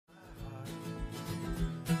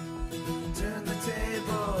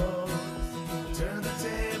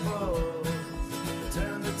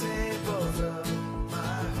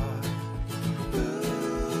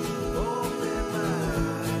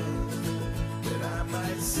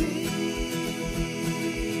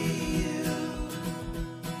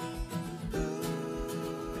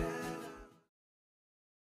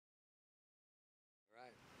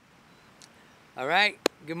All right,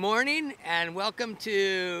 good morning and welcome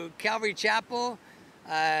to Calvary Chapel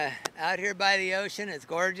out here by the ocean. It's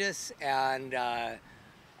gorgeous, and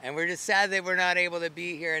we're just sad that we're not able to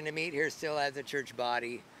be here and to meet here still as a church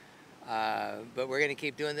body. But we're going to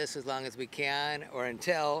keep doing this as long as we can, or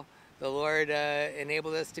until the Lord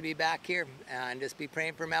enables us to be back here. And just be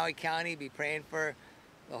praying for Maui County, be praying for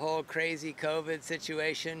the whole crazy COVID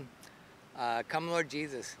situation. Come, Lord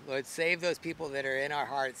Jesus. Lord, save those people that are in our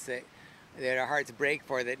hearts, that our hearts break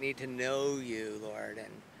for, that need to know you, Lord. And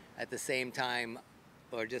at the same time,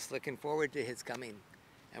 Lord, just looking forward to his coming.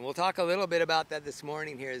 And we'll talk a little bit about that this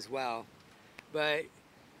morning here as well. But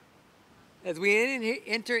as we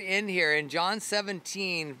enter in here in John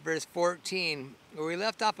 17, verse 14, where we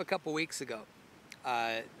left off a couple weeks ago,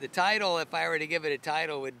 the title, if I were to give it a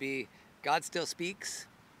title, would be God Still Speaks.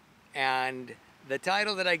 And the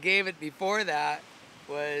title that I gave it before that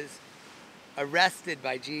was Arrested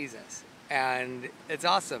by Jesus. And it's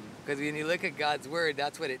awesome, because when you look at God's word,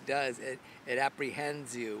 that's what it does. It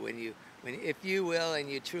apprehends you. If you will and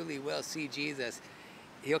you truly will see Jesus,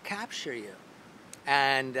 he'll capture you.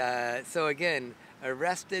 And so again,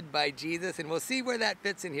 arrested by Jesus, and we'll see where that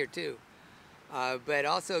fits in here too. But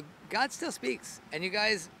also, God still speaks. And you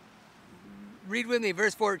guys, read with me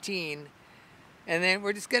verse 14, and then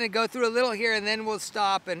we're just going to go through a little here, and then we'll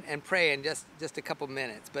stop and pray in just a couple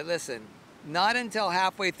minutes. But listen, not until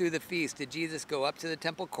halfway through the feast did Jesus go up to the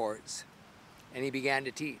temple courts, and he began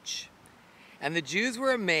to teach. And the Jews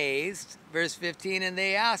were amazed, verse 15, and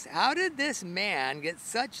they asked, how did this man get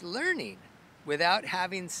such learning without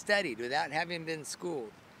having studied, without having been schooled?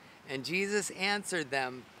 And Jesus answered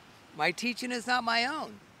them, my teaching is not my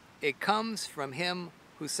own. It comes from him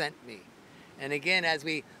who sent me. And again, as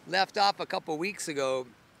we left off a couple weeks ago,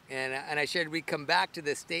 and I shared we'd come back to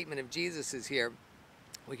this statement of Jesus is here.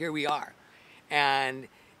 Well, here we are. And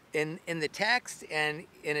in the text and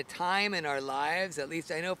in a time in our lives, at least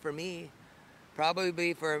I know for me,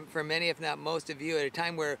 probably for many, if not most of you, at a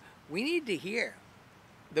time where we need to hear.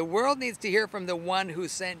 The world needs to hear from the one who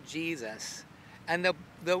sent Jesus. And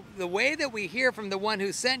the way that we hear from the one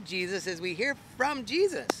who sent Jesus is we hear from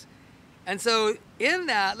Jesus. And so in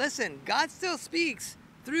that, listen, God still speaks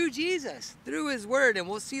through Jesus, through his word. And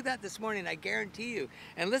we'll see that this morning, I guarantee you.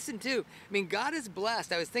 And listen too, I mean, God is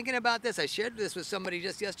blessed. I was thinking about this. I shared this with somebody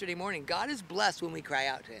just yesterday morning. God is blessed when we cry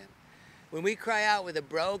out to him. When we cry out with a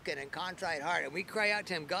broken and contrite heart and we cry out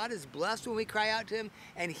to him, God is blessed when we cry out to him.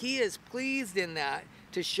 And he is pleased in that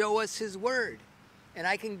to show us his word. And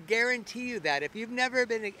I can guarantee you that if you've never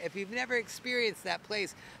experienced that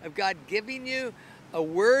place of God giving you a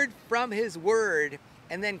word from his word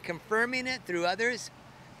and then confirming it through others,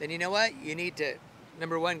 then you know what? You need to,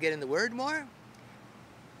 number one, get in the word more.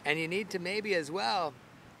 And you need to maybe as well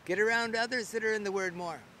get around others that are in the word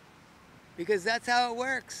more. Because that's how it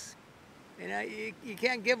works. You know, you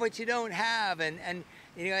can't give what you don't have. And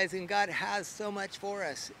you guys, and God has so much for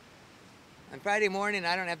us. On Friday morning,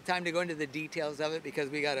 I don't have time to go into the details of it because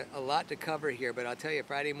we got a lot to cover here. But I'll tell you,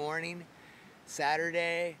 Friday morning,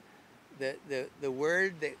 Saturday, the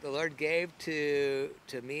word that the Lord gave to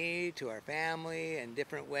me, to our family, in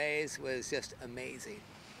different ways was just amazing.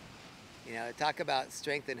 You know, talk about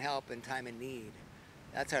strength and help in time of need.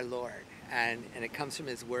 That's our Lord, and it comes from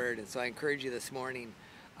his word. And so I encourage you this morning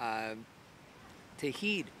to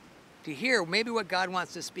heed, to hear maybe what God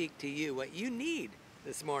wants to speak to you, what you need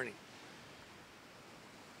this morning.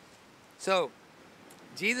 So,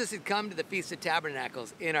 Jesus had come to the Feast of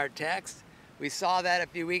Tabernacles in our text. We saw that a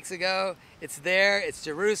few weeks ago. It's there, it's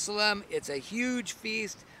Jerusalem, it's a huge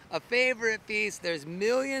feast, a favorite feast. There's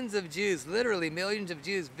millions of Jews, literally millions of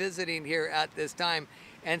Jews visiting here at this time.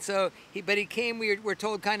 And so, he came, we're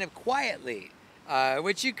told, kind of quietly,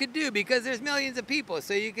 which you could do because there's millions of people.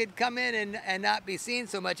 So you could come in and not be seen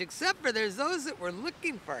so much, except for there's those that were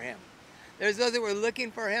looking for him. There's those that were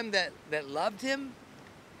looking for him that loved him.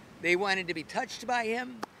 They wanted to be touched by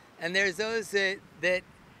him. And there's those that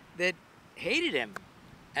hated him,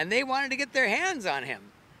 and they wanted to get their hands on him.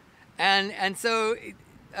 And so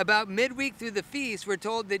about midweek through the feast, we're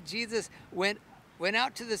told that Jesus went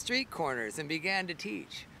out to the street corners and began to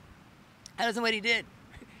teach. That isn't what he did.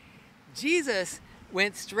 Jesus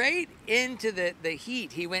went straight into the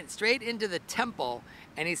heat. He went straight into the temple,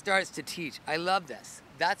 and he starts to teach. I love this.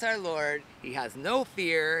 That's our Lord. He has no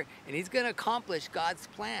fear, and he's going to accomplish God's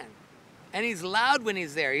plan. And he's loud when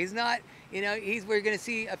he's there. He's not, you know, we're going to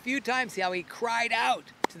see a few times how he cried out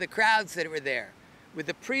to the crowds that were there, with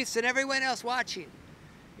the priests and everyone else watching.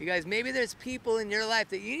 You guys, maybe there's people in your life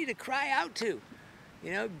that you need to cry out to.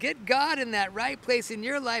 You know, get God in that right place in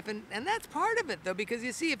your life. And that's part of it, though, because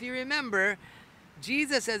you see, if you remember,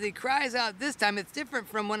 Jesus, as he cries out this time, it's different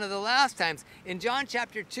from one of the last times. In John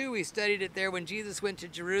chapter 2, we studied it there when Jesus went to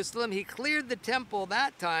Jerusalem. He cleared the temple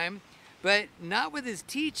that time, but not with his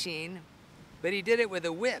teaching, but he did it with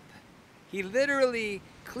a whip. He literally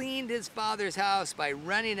cleaned his Father's house by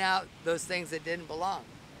running out those things that didn't belong.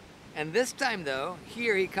 And this time, though,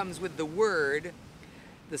 here he comes with the word,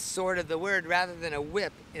 the sword of the word, rather than a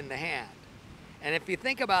whip in the hand. And if you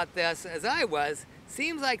think about this, as I was,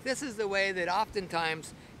 seems like this is the way that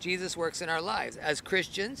oftentimes Jesus works in our lives. As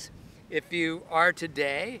Christians, if you are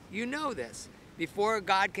today, you know this. Before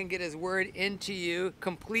God can get his word into you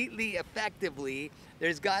completely effectively,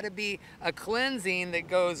 there's got to be a cleansing that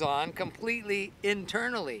goes on completely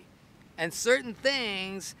internally. And certain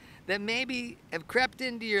things that maybe have crept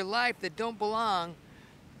into your life that don't belong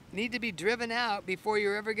need to be driven out before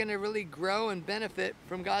you're ever going to really grow and benefit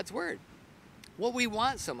from God's word. What we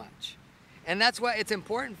want so much. And that's why it's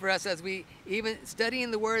important for us, as we even studying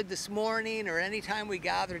the word this morning, or anytime we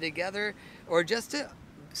gather together, or just to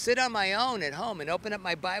sit on my own at home and open up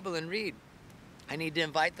my Bible and read. I need to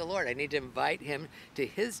invite the Lord. I need to invite him to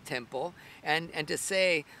his temple and to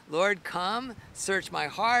say, Lord, come, search my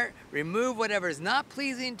heart, remove whatever is not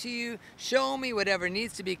pleasing to you, show me whatever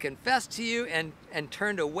needs to be confessed to you and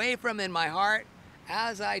turned away from in my heart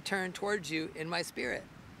as I turn towards you in my spirit.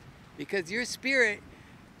 Because your spirit,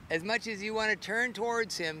 as much as you want to turn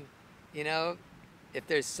towards him, you know, if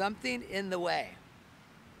there's something in the way,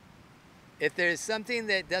 if there's something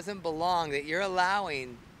that doesn't belong, that you're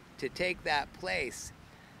allowing to take that place,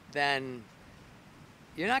 then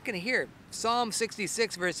you're not going to hear. Psalm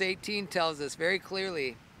 66 verse 18 tells us very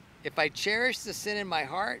clearly, if I cherish the sin in my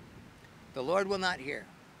heart, the Lord will not hear.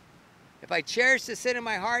 If I cherish the sin in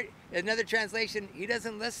my heart, another translation, he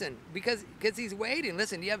doesn't listen because he's waiting.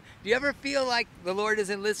 Listen, do you ever feel like the Lord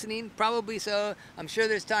isn't listening? Probably so. I'm sure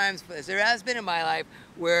there's times, as there has been in my life,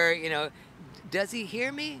 where, you know, does he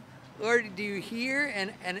hear me? Lord, do you hear?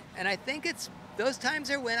 And I think it's those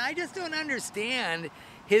times are when I just don't understand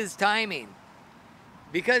his timing,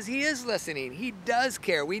 because he is listening. He does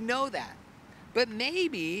care. We know that. But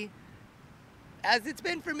maybe, as it's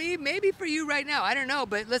been for me, maybe for you right now, I don't know,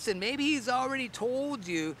 but listen, maybe he's already told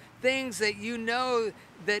you things that you know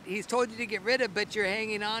that he's told you to get rid of, but you're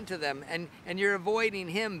hanging on to them, and you're avoiding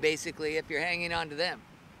him, basically, if you're hanging on to them.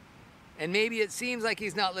 And maybe it seems like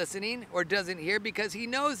he's not listening or doesn't hear, because he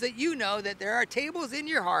knows that you know that there are tables in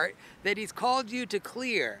your heart that he's called you to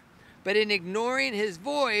clear. But in ignoring his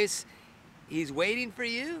voice, he's waiting for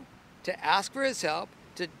you to ask for his help,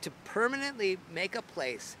 to permanently make a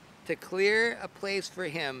place, to clear a place for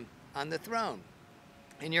him on the throne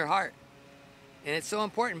in your heart. And it's so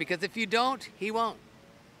important, because if you don't, he won't.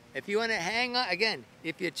 If you want to hang on, again,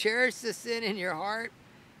 if you cherish the sin in your heart,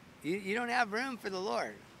 you don't have room for the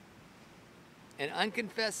Lord. And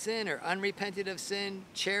unconfessed sin, or unrepented of sin,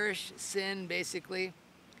 cherished sin, basically,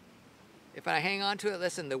 if I hang on to it,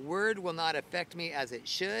 listen, the word will not affect me as it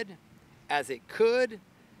should, as it could,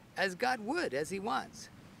 as God would, as he wants.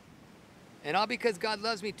 And all because God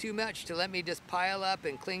loves me too much to let me just pile up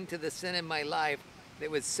and cling to the sin in my life that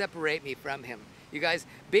would separate me from him. You guys,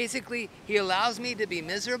 basically, he allows me to be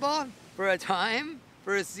miserable for a time,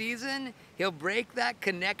 for a season. He'll break that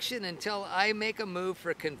connection until I make a move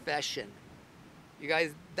for confession. You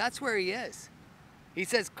guys, that's where he is. He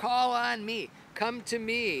says, call on me, come to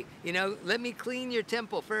me. You know, let me clean your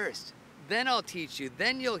temple first. Then I'll teach you.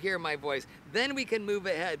 Then you'll hear my voice. Then we can move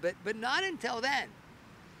ahead, but not until then.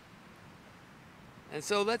 And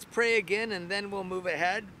so let's pray again, and then we'll move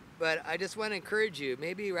ahead. But I just want to encourage you,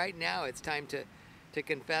 maybe right now it's time to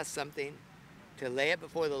confess something, to lay it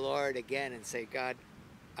before the Lord again and say, God,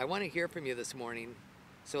 I want to hear from you this morning.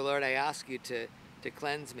 So Lord, I ask you to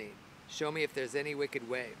cleanse me. Show me if there's any wicked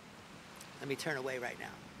way. Let me turn away right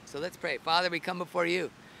now. So let's pray. Father, we come before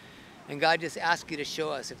you. And God, just ask you to show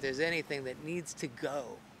us if there's anything that needs to go,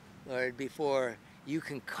 Lord, before you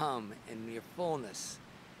can come in your fullness.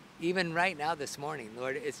 Even right now this morning,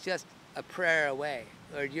 Lord, it's just a prayer away.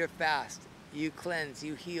 Lord, you're fast. You cleanse,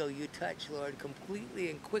 you heal, you touch, Lord, completely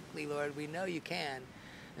and quickly, Lord. We know you can.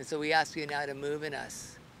 And so we ask you now to move in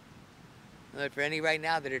us. Lord, for any right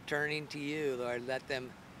now that are turning to you, Lord, let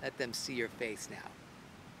them see your face now.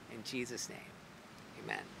 In Jesus' name,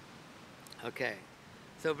 amen. Okay,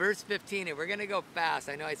 so verse 15, and we're going to go fast.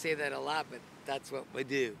 I know I say that a lot, but that's what we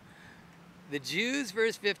do. The Jews,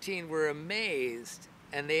 verse 15, were amazed,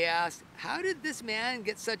 and they asked, how did this man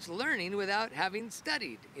get such learning without having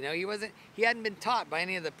studied? You know, he hadn't been taught by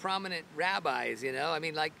any of the prominent rabbis, you know. I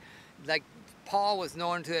mean, like Paul was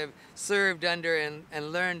known to have served under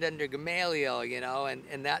and learned under Gamaliel, you know,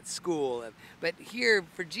 and that school. But here,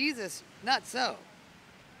 for Jesus, not so.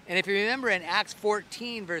 And if you remember in Acts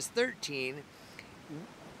 14, verse 13,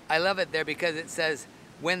 I love it there because it says,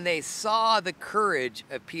 when they saw the courage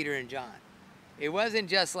of Peter and John. It wasn't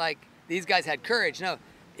just like these guys had courage. No,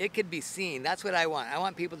 it could be seen. That's what I want. I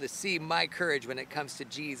want people to see my courage when it comes to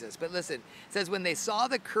Jesus. But listen, it says when they saw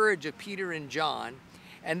the courage of Peter and John,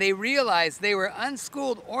 and they realized they were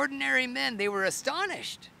unschooled, ordinary men, they were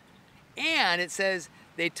astonished. And it says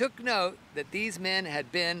they took note that these men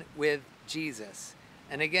had been with Jesus.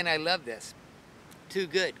 And again, I love this. Too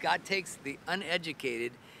good. God takes the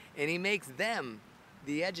uneducated and he makes them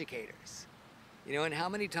the educators. You know, and how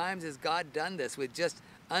many times has God done this with just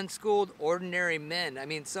unschooled, ordinary men? I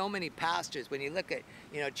mean, so many pastors, when you look at,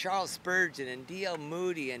 you know, Charles Spurgeon and D.L.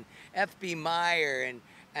 Moody and F.B. Meyer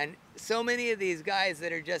and so many of these guys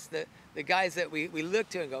that are just the guys that we look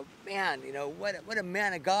to and go, man, you know, what a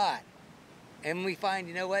man of God. And we find,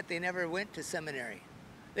 you know what, they never went to seminary.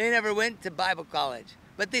 They never went to Bible college,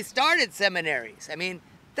 but they started seminaries. I mean,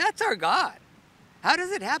 that's our God. How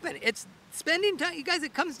does it happen? It's spending time, you guys,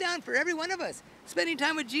 it comes down for every one of us, spending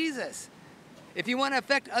time with Jesus. If you want to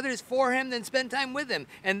affect others for him, then spend time with him.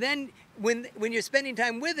 And then when you're spending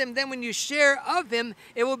time with him, then when you share of him,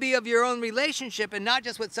 it will be of your own relationship and not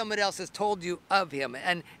just what somebody else has told you of him.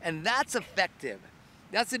 And that's effective.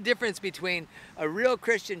 That's the difference between a real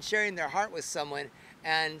Christian sharing their heart with someone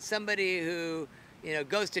and somebody who, you know,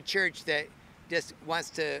 goes to church that just wants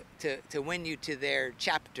to win you to their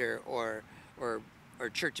chapter or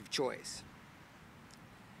church of choice.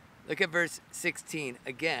 Look at verse 16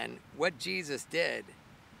 again. What Jesus did,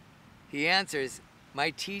 he answers,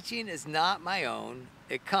 my teaching is not my own.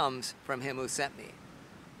 It comes from him who sent me.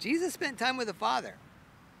 Jesus spent time with the Father.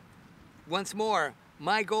 Once more,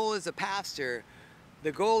 my goal as a pastor,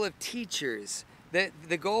 the goal of teachers,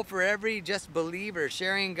 the goal for every just believer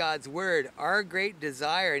sharing God's word, our great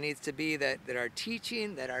desire needs to be that our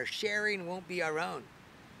teaching, that our sharing won't be our own.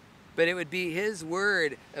 But it would be his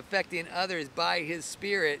word affecting others by his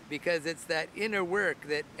Spirit, because it's that inner work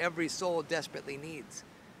that every soul desperately needs.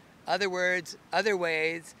 Other ways,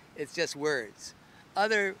 it's just words.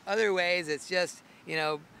 Other ways, it's just, you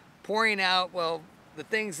know, pouring out, well, the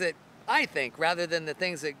things that I think rather than the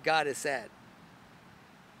things that God has said.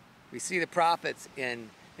 We see the prophets in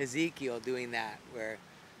Ezekiel doing that, where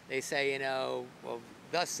they say, you know, well,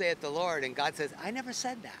 thus saith the Lord, and God says, I never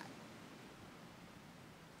said that.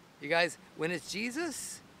 You guys, when it's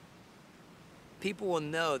Jesus, people will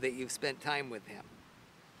know that you've spent time with him.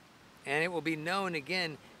 And it will be known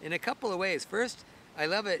again in a couple of ways. First, I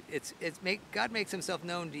love it. God makes himself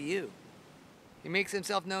known to you. He makes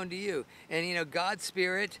himself known to you. And, you know, God's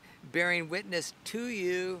Spirit bearing witness to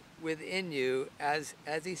you, within you, as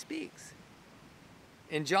he speaks.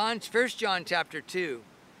 In 1 John chapter 2,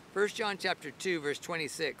 verse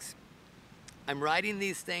 26, I'm writing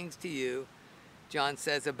these things to you, John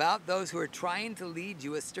says, about those who are trying to lead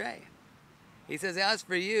you astray. He says, as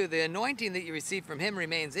for you, the anointing that you receive from him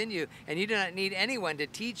remains in you, and you do not need anyone to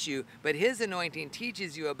teach you, but his anointing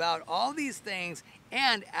teaches you about all these things.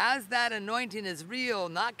 And as that anointing is real,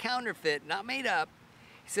 not counterfeit, not made up,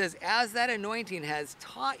 he says, as that anointing has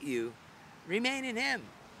taught you, remain in him.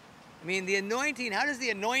 I mean, the anointing, how does the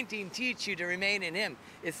anointing teach you to remain in him?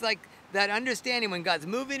 It's like that understanding when God's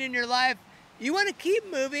moving in your life, you want to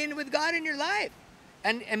keep moving with God in your life.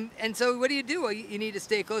 And so what do? Well, you need to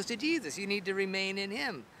stay close to Jesus. You need to remain in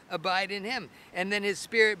him, abide in him. And then his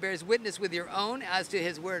Spirit bears witness with your own as to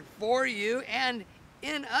his word for you and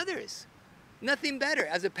in others. Nothing better.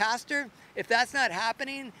 As a pastor, if that's not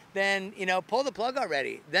happening, then, you know, pull the plug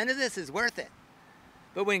already. None of this is worth it.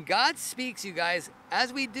 But when God speaks, you guys,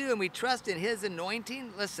 as we do and we trust in his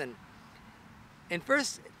anointing, listen, in 1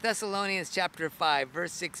 Thessalonians chapter 5,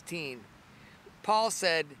 verse 16, Paul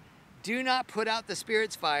said, do not put out the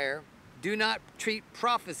Spirit's fire. Do not treat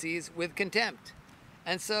prophecies with contempt.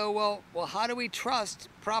 And so, well, how do we trust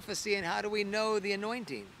prophecy and how do we know the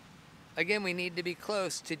anointing? Again, we need to be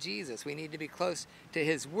close to Jesus. We need to be close to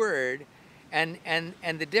his word. And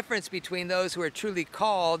the difference between those who are truly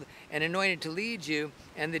called and anointed to lead you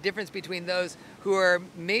and the difference between those who are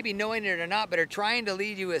maybe knowing it or not but are trying to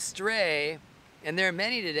lead you astray, and there are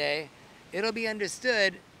many today, it'll be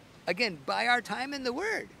understood, again, by our time in the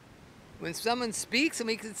word. When someone speaks and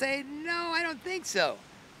we can say, no, I don't think so.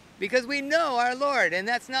 Because we know our Lord, and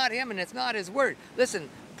that's not him and it's not his word. Listen,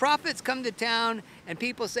 prophets come to town and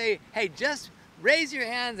people say, hey, just raise your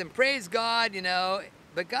hands and praise God, you know.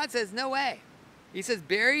 But God says, no way. He says,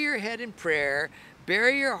 bury your head in prayer,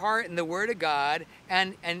 bury your heart in the word of God,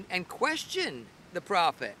 and question the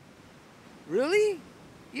prophet. Really?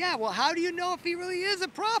 Yeah, well, how do you know if he really is a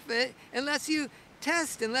prophet unless you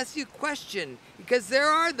test unless you question, because there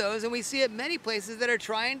are those, and we see it many places, that are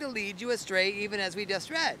trying to lead you astray, even as we just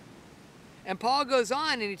read. And Paul goes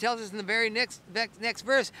on and he tells us in the very next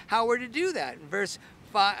verse how we're to do that. In verse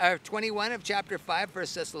 21 of chapter 5, 1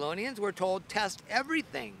 Thessalonians, we're told, test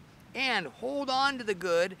everything and hold on to the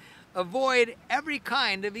good, avoid every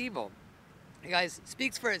kind of evil. You guys, it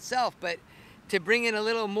speaks for itself, but to bring in a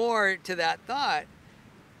little more to that thought,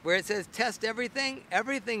 where it says test everything,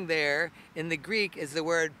 everything there in the Greek is the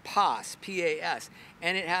word pas, P-A-S,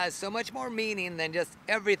 and it has so much more meaning than just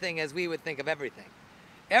everything as we would think of everything.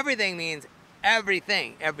 Everything means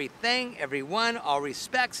everything, everything, everyone, all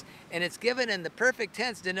respects, and it's given in the perfect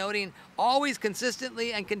tense, denoting always,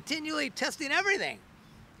 consistently, and continually testing everything.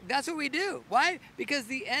 That's what we do. Why? Because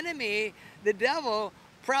the enemy, the devil,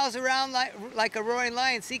 prowls around like a roaring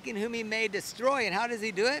lion, seeking whom he may destroy. And how does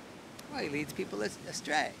he do it? Well, he leads people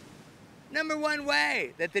astray. Number one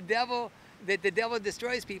way that the devil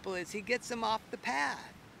destroys people is he gets them off the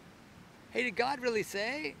path. Hey, did God really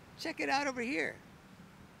say? Check it out over here.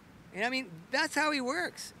 And I mean, that's how he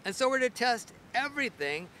works. And so we're to test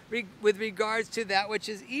everything with regards to that which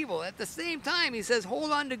is evil. At the same time, he says,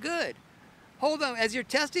 hold on to good. Hold on, as you're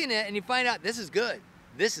testing it and you find out this is good,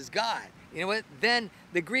 this is God. You know what? Then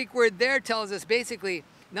the Greek word there tells us basically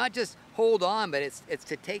not just hold on, but it's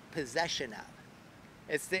to take possession of.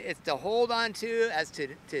 It's to hold on to as to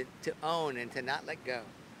own and to not let go.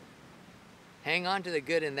 Hang on to the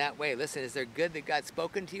good in that way. Listen, is there good that God's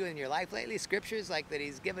spoken to you in your life lately? Scriptures like that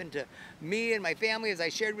he's given to me and my family, as I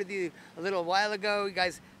shared with you a little while ago. You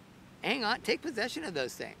guys, hang on, take possession of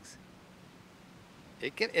those things.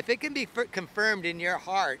 If it can be confirmed in your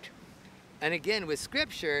heart, and again with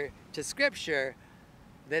Scripture to Scripture,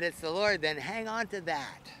 that it's the Lord, then hang on to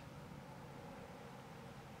that.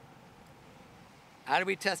 How do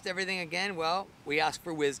we test everything again? Well, we ask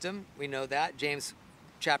for wisdom. We know that. James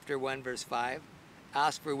chapter 1, verse 5.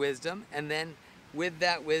 Ask for wisdom. And then with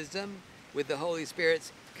that wisdom, with the Holy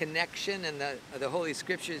Spirit's connection and the Holy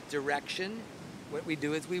Scripture's direction, what we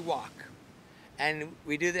do is we walk. And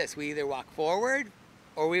we do this. We either walk forward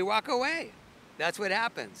or we walk away. That's what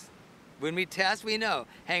happens. When we test, we know.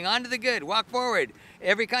 Hang on to the good. Walk forward.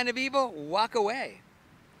 Every kind of evil, walk away.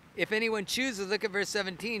 If anyone chooses, look at verse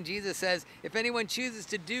 17, Jesus says, if anyone chooses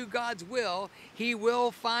to do God's will, he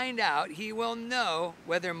will find out, he will know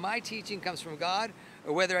whether my teaching comes from God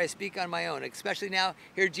or whether I speak on my own. Especially now,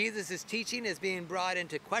 here Jesus' teaching is being brought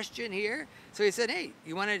into question here. So he said, hey,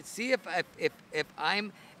 you want to see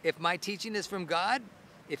if my teaching is from God?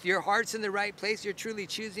 If your heart's in the right place, you're truly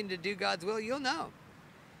choosing to do God's will, you'll know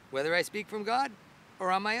whether I speak from God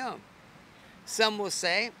or on my own. Some will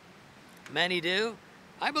say, many do,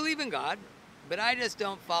 I believe in God, but I just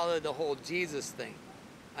don't follow the whole Jesus thing.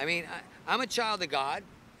 I mean, I'm a child of God,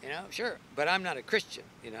 you know, sure, but I'm not a Christian,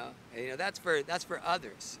 you know. And, you know, that's for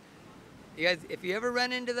others. You guys, if you ever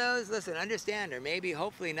run into those, listen, understand, or maybe,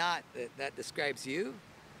 hopefully not, that describes you.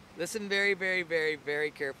 Listen very, very, very,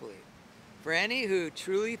 very carefully. For any who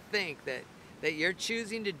truly think that you're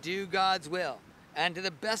choosing to do God's will, and to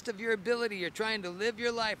the best of your ability, you're trying to live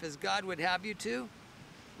your life as God would have you to,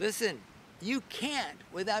 listen, you can't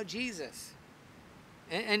without Jesus.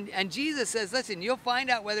 And Jesus says, listen, you'll find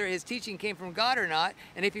out whether his teaching came from God or not,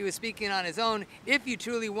 and if he was speaking on his own. If you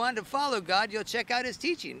truly want to follow God, you'll check out his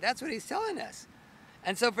teaching. That's what he's telling us.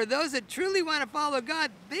 And so for those that truly want to follow God,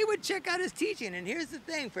 they would check out his teaching. And here's the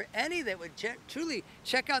thing, for any that would truly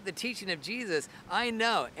check out the teaching of Jesus, I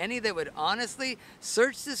know any that would honestly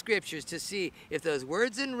search the Scriptures to see if those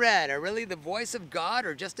words in red are really the voice of God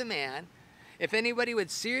or just a man. If anybody would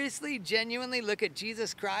seriously, genuinely look at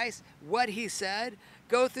Jesus Christ, what he said,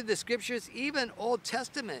 go through the Scriptures, even Old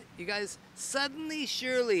Testament, you guys, suddenly,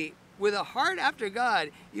 surely, with a heart after God,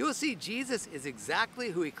 you will see Jesus is exactly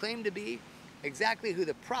who he claimed to be, exactly who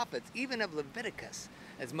the prophets, even of Leviticus,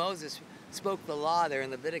 as Moses spoke the law there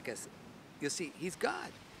in Leviticus, you'll see he's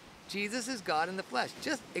God. Jesus is God in the flesh,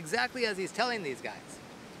 just exactly as he's telling these guys.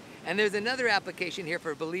 And there's another application here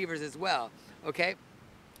for believers as well, okay?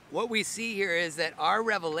 What we see here is that our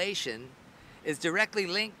revelation is directly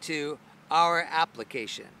linked to our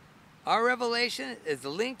application. Our revelation is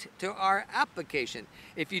linked to our application.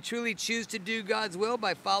 If you truly choose to do God's will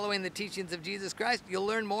by following the teachings of Jesus Christ, you'll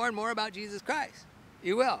learn more and more about Jesus Christ.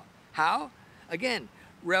 You will. How? Again,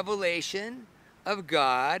 revelation of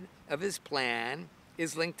God, of his plan,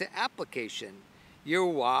 is linked to application. Your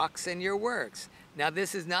walks and your works. Now,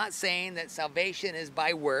 this is not saying that salvation is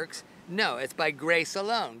by works. No, it's by grace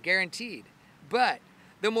alone, guaranteed. But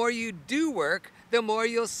the more you do work, the more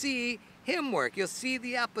you'll see him work. You'll see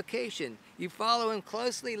the application. You follow him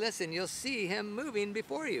closely, listen, you'll see him moving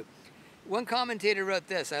before you. One commentator wrote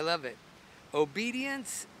this, I love it.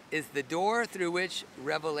 Obedience is the door through which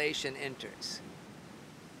revelation enters.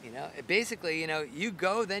 You know, basically, you know, you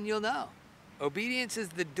go, then you'll know. Obedience is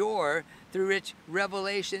the door through which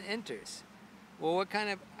revelation enters. Well,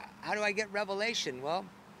 how do I get revelation? Well,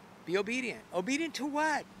 be obedient. Obedient to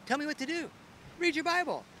what? Tell me what to do. Read your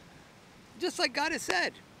Bible. Just like God has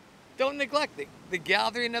said. Don't neglect the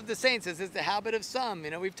gathering of the saints. This is the habit of some.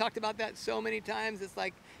 You know, we've talked about that so many times. It's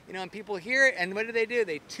like, you know, and people hear it, and what do?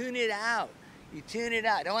 They tune it out. You tune it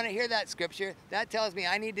out. I don't want to hear that scripture. That tells me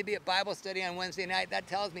I need to be at Bible study on Wednesday night. That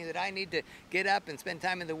tells me that I need to get up and spend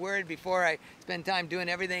time in the Word before I spend time doing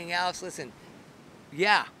everything else. Listen,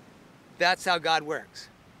 yeah, that's how God works.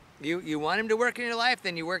 You want Him to work in your life,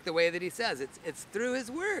 then you work the way that He says. It's through His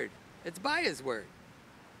Word. It's by His Word.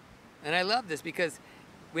 And I love this because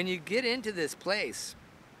when you get into this place,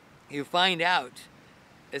 you find out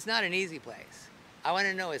it's not an easy place. I want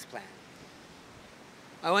to know His plan.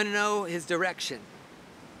 I want to know His direction.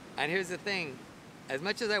 And here's the thing. As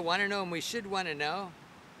much as I want to know, and we should want to know,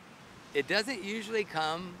 it doesn't usually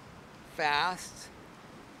come fast.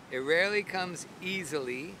 It rarely comes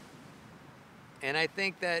easily. And I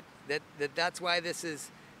think that's why this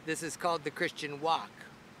is called the Christian walk.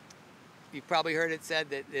 You've probably heard it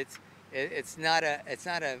said that it's not a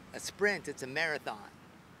sprint, it's a marathon,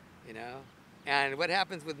 you know? And what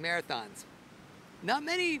happens with marathons? Not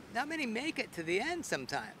many make it to the end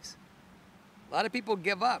sometimes. A lot of people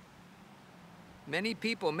give up.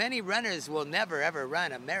 Many runners will never ever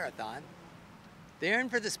run a marathon. They're in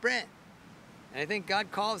for the sprint. And I think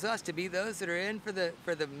God calls us to be those that are in for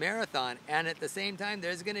the marathon, and at the same time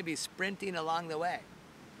there's going to be sprinting along the way.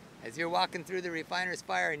 As you're walking through the refiner's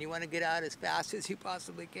fire and you want to get out as fast as you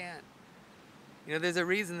possibly can. You know, there's a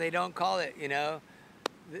reason they don't call it, you know,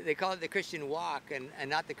 they call it the Christian walk and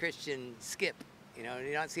not the Christian skip. You know,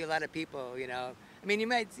 you don't see a lot of people, you know. I mean, you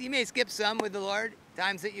may skip some with the Lord,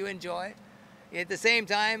 times that you enjoy. At the same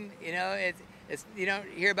time, you know, it's you don't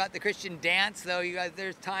hear about the Christian dance, though. You guys,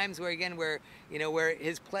 there's times where, again, where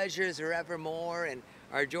His pleasures are evermore and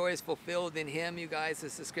our joy is fulfilled in Him, you guys,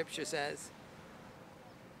 as the Scripture says.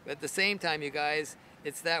 But at the same time, you guys,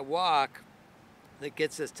 it's that walk that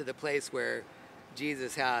gets us to the place where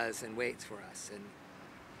Jesus has and waits for us.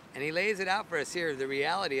 And He lays it out for us here, the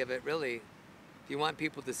reality of it, really. If you want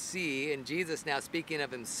people to see, and Jesus now speaking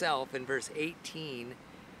of Himself in verse 18,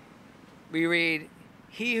 we read,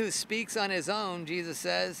 "He who speaks on his own," Jesus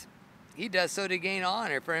says, "he does so to gain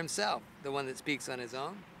honor for himself." The one that speaks on his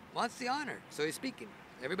own wants the honor, so he's speaking.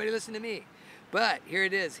 Everybody listen to me. But here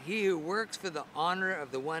it is, "He who works for the honor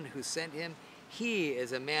of the one who sent him, he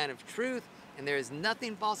is a man of truth, and there is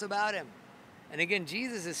nothing false about him." And again,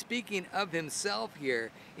 Jesus is speaking of Himself here.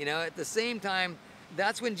 You know, at the same time,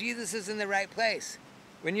 that's when Jesus is in the right place.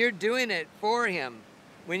 When you're doing it for Him,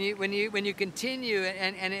 when you continue,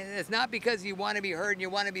 and it's not because you want to be heard and you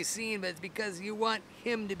want to be seen, but it's because you want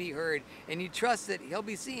Him to be heard and you trust that He'll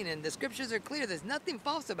be seen. And the Scriptures are clear. There's nothing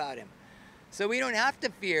false about Him. So we don't have to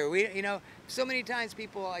fear. You know, so many times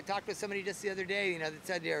I talked with somebody just the other day, you know, that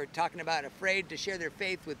said they're talking about afraid to share their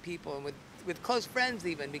faith with people and with close friends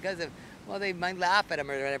even because of, well, they might laugh at them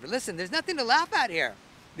or whatever. Listen, there's nothing to laugh at here.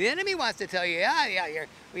 The enemy wants to tell you,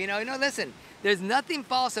 listen, there's nothing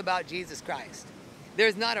false about Jesus Christ.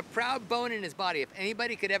 There's not a proud bone in His body. If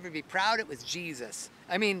anybody could ever be proud, it was Jesus.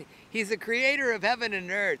 I mean, He's the creator of heaven and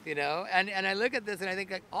earth, you know, and I look at this and I think,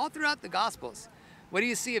 like, all throughout the Gospels, what do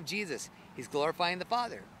you see of Jesus? He's glorifying the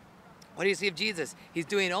Father. What do you see of Jesus? He's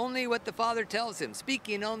doing only what the Father tells Him,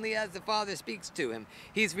 speaking only as the Father speaks to Him.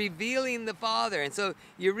 He's revealing the Father. And so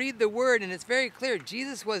you read the Word and it's very clear.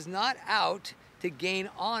 Jesus was not out to gain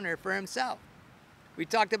honor for Himself. We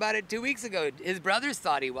talked about it 2 weeks ago. His brothers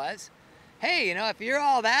thought He was. Hey, you know, if you're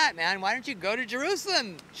all that, man, why don't you go to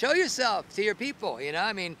Jerusalem? Show yourself to your people, you know?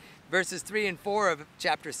 I mean, verses 3 and 4 of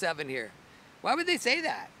chapter 7 here. Why would they say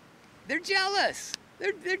that? They're jealous.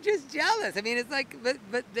 They're just jealous. I mean, it's like,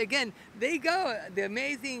 but again, they go. The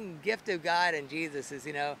amazing gift of God and Jesus is,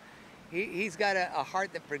 you know, He's got a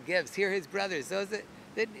heart that forgives. Here, His brothers, those that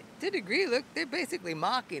to a degree, look, they're basically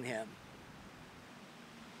mocking Him.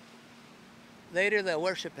 Later, they'll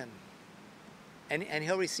worship Him. And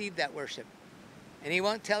He'll receive that worship. And He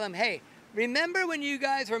won't tell them, hey, remember when you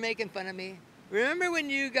guys were making fun of me? Remember when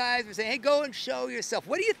you guys were saying, hey, go and show yourself.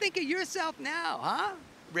 What do you think of yourself now, huh?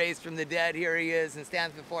 Raised from the dead, here He is and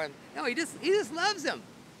stands before Him. No, He just loves them.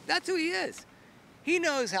 That's who He is. He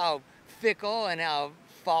knows how fickle and how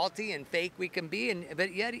faulty and fake we can be,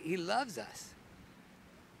 but yet He loves us.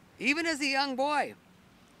 Even as a young boy,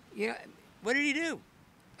 you know, what did He do?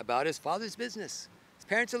 About His Father's business. His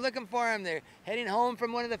Parents are looking for him. They're heading home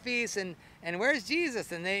from one of the feasts, and where's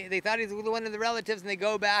Jesus? And they thought he was one of the relatives, and they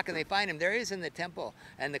go back and they find him. There he is in the temple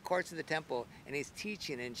and the courts of the temple, and he's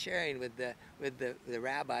teaching and sharing with the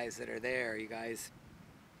rabbis that are there, you guys.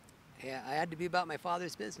 Yeah, I had to be about my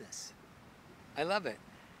Father's business. I love it.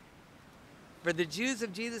 For the Jews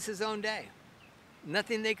of Jesus' own day,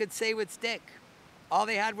 nothing they could say would stick. All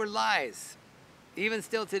they had were lies, even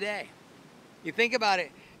still today. You think about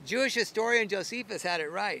it, Jewish historian Josephus had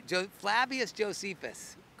it right. Flavius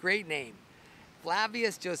Josephus, great name.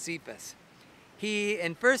 Flavius Josephus. He,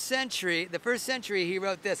 in the first century, he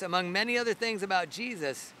wrote this. Among many other things about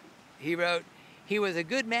Jesus, he wrote, he was a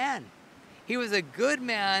good man. He was a good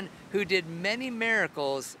man who did many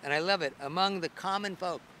miracles, and I love it, among the common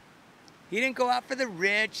folk. He didn't go out for the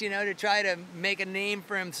rich, you know, to try to make a name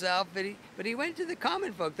for himself, but he went to the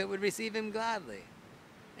common folk that would receive him gladly.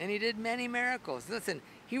 And he did many miracles. Listen,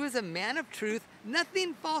 he was a man of truth,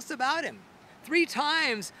 nothing false about him. 3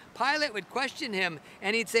 times Pilate would question him,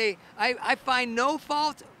 and he'd say, I find no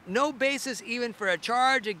fault, no basis even for a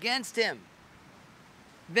charge against him.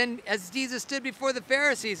 Then as Jesus stood before the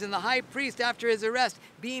Pharisees and the high priest after his arrest,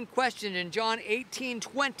 being questioned in John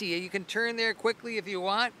 18:20, you can turn there quickly if you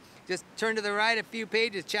want. Just turn to the right a few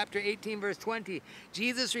pages, chapter 18, verse 20.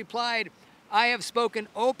 Jesus replied, I have spoken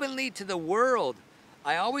openly to the world.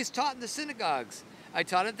 I always taught in the synagogues. I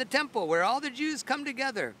taught at the temple where all the Jews come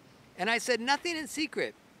together. And I said nothing in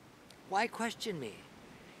secret. Why question me?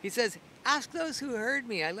 He says, ask those who heard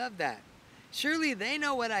me. I love that. Surely they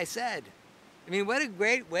know what I said. I mean, what a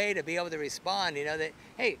great way to be able to respond, you know, that,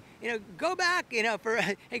 hey, you know, go back, you know,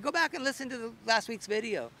 hey, go back and listen to last week's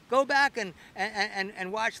video. Go back and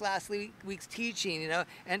watch last week's teaching, you know,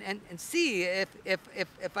 and see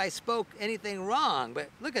if I spoke anything wrong. But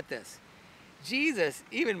look at this. Jesus,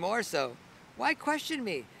 even more so, why question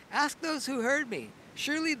me? Ask those who heard me.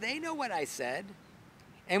 Surely they know what I said.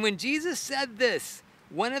 And when Jesus said this,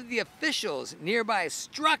 one of the officials nearby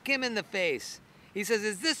struck him in the face. He says,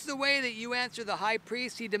 is this the way that you answer the high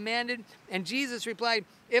priest? He demanded. And Jesus replied,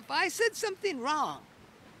 if I said something wrong,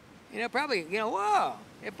 you know, probably, you know, whoa,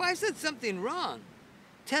 if I said something wrong,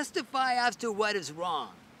 testify as to what is wrong.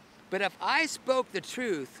 But if I spoke the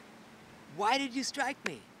truth, why did you strike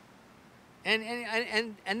me?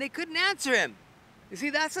 And they couldn't answer him. You see,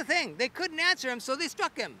 that's the thing. They couldn't answer him, so they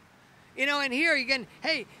struck him. You know, and here again,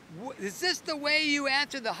 hey, is this the way you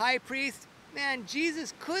answer the high priest? Man,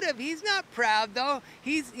 Jesus could have. He's not proud, though.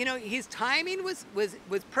 He's, you know, his timing was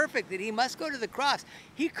perfect, that he must go to the cross.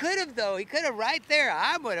 He could have, though. He could have right there.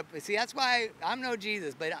 I would have. See, that's why I'm no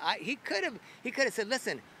Jesus. But he could have said,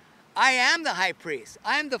 listen, I am the high priest.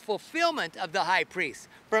 I am the fulfillment of the high priest.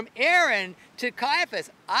 From Aaron to Caiaphas,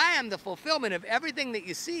 I am the fulfillment of everything that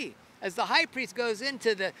you see. As the high priest goes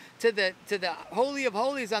into the Holy of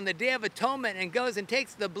Holies on the Day of Atonement and goes and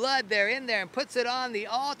takes the blood there in there and puts it on the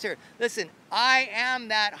altar. Listen, I am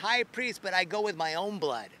that high priest, but I go with my own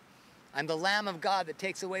blood. I'm the Lamb of God that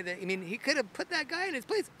takes away the... I mean, he could have put that guy in his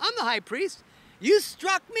place. I'm the high priest. You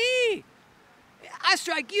struck me. I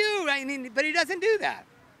strike you, right? I mean, but he doesn't do that.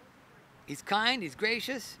 He's kind, he's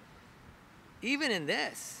gracious. Even in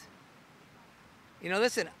this. You know,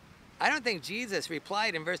 listen, I don't think Jesus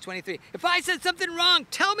replied in verse 23, if I said something wrong,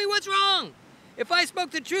 tell me what's wrong. If I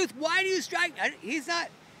spoke the truth, why do you strike? He's not.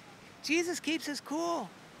 Jesus keeps us cool.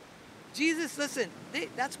 Jesus, listen,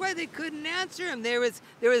 that's why they couldn't answer him. There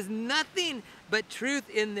was nothing but truth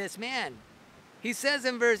in this man. He says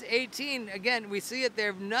in verse 18, again, we see it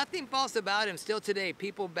there, nothing false about him still today.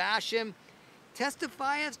 People bash him,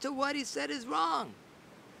 testify as to what he said is wrong.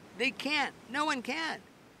 They can't. No one can.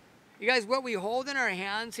 You guys, what we hold in our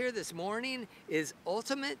hands here this morning is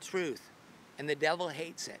ultimate truth, and the devil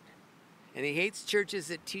hates it. And he hates churches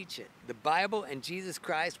that teach it. The Bible and Jesus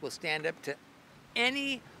Christ will stand up to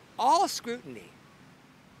all scrutiny.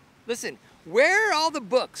 Listen, where are all the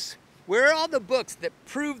books? Where are all the books that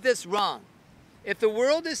prove this wrong? If the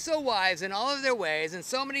world is so wise in all of their ways, and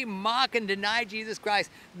so many mock and deny Jesus Christ,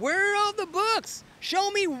 where are all the books? Show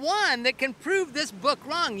me one that can prove this book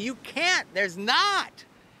wrong. You can't. There's not.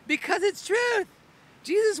 Because it's truth.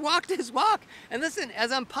 Jesus walked his walk. And listen,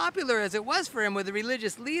 as unpopular as it was for him with the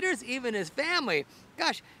religious leaders, even his family,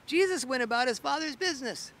 gosh, Jesus went about his Father's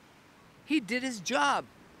business. He did his job.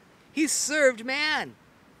 He served man.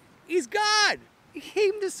 He's God. He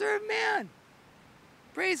came to serve man.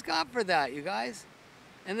 Praise God for that, you guys.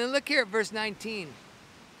 And then look here at verse 19.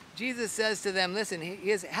 Jesus says to them, listen,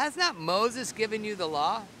 has not Moses given you the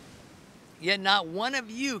law? Yet not one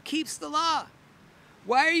of you keeps the law.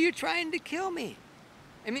 Why are you trying to kill me?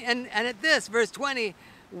 I mean, and at this, verse 20,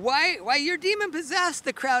 why you're demon possessed,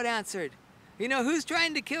 the crowd answered. You know, who's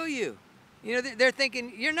trying to kill you? You know, they're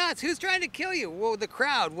thinking, you're nuts. Who's trying to kill you? Well, the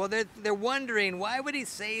crowd. Well, they're wondering, why would he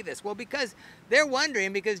say this? Well, because they're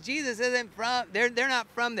wondering, because Jesus isn't from, they're not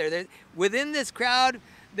from there. Within this crowd,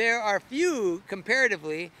 there are few,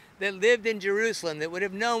 comparatively, that lived in Jerusalem that would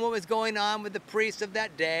have known what was going on with the priests of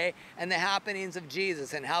that day and the happenings of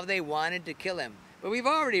Jesus and how they wanted to kill him. But we've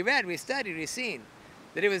already read, we've studied, we've seen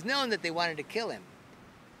that it was known that they wanted to kill him.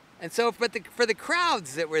 And so for the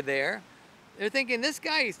crowds that were there, they're thinking, this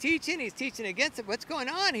guy, he's teaching against it. What's going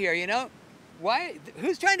on here, you know? Why?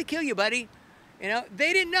 Who's trying to kill you, buddy? You know,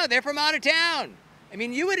 they didn't know. They're from out of town. I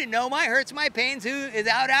mean, you wouldn't know my hurts, my pains, who is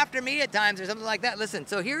out after me at times or something like that. Listen,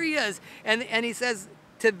 so here he is, and he says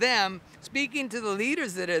to them, speaking to the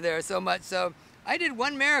leaders that are there so much, so I did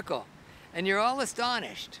one miracle, and you're all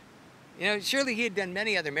astonished. You know, surely he had done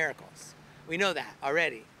many other miracles. We know that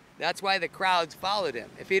already. That's why the crowds followed him.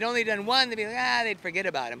 If he'd only done one, they'd be like, they'd forget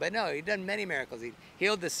about him. But no, he'd done many miracles. He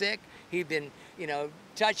healed the sick. He'd been, you know,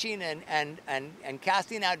 touching and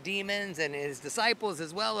casting out demons, and his disciples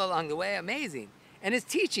as well along the way. Amazing. And his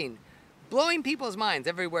teaching, blowing people's minds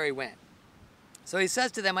everywhere he went. So he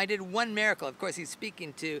says to them, I did one miracle. Of course, he's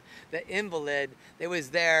speaking to the invalid that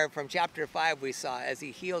was there from chapter 5 we saw as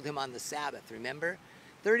he healed him on the Sabbath, remember?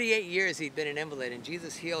 38 years he'd been an invalid, and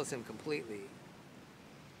Jesus heals him completely.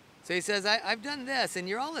 So he says, I've done this, and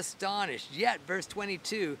you're all astonished. Yet, verse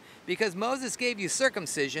 22, because Moses gave you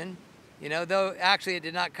circumcision, you know, though actually it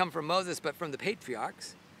did not come from Moses, but from the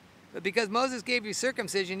patriarchs. But because Moses gave you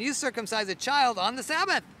circumcision, you circumcise a child on the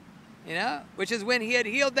Sabbath, you know, which is when he had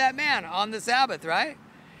healed that man on the Sabbath, right?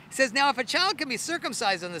 He says, now if a child can be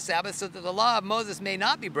circumcised on the Sabbath so that the law of Moses may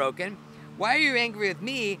not be broken, why are you angry with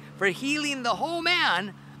me for healing the whole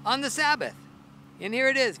man on the Sabbath? And here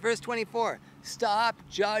it is, verse 24. Stop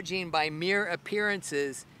judging by mere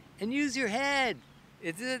appearances and use your head.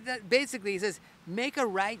 Basically, he says, make a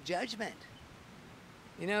right judgment.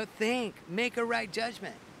 You know, make a right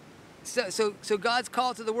judgment. So God's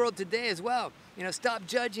call to the world today as well. You know, stop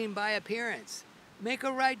judging by appearance. Make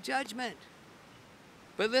a right judgment.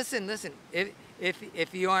 But listen,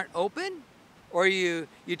 if you aren't open or you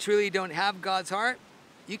truly don't have God's heart,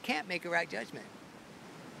 you can't make a right judgment.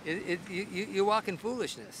 You walk in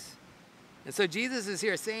foolishness. And so Jesus is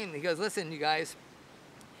here saying, he goes, listen, you guys,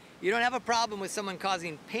 you don't have a problem with someone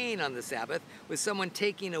causing pain on the Sabbath, with someone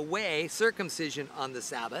taking away circumcision on the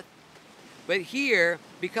Sabbath. But here,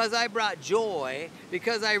 because I brought joy,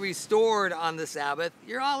 because I restored on the Sabbath,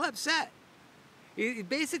 you're all upset.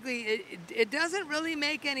 Basically, it doesn't really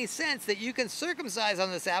make any sense that you can circumcise on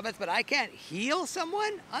the Sabbath, but I can't heal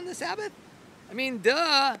someone on the Sabbath? I mean,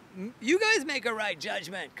 duh, you guys make a right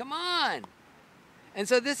judgment, come on. And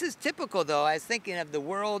so this is typical, though. I was thinking of the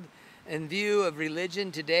world in view of religion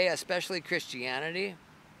today, especially Christianity.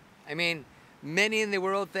 I mean, many in the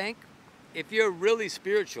world think if you're really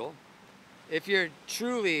spiritual, if you're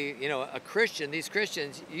truly, you know, a Christian, these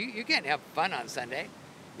Christians, you can't have fun on Sunday.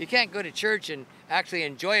 You can't go to church and actually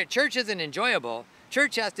enjoy it. Church isn't enjoyable.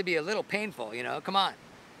 Church has to be a little painful, you know, come on.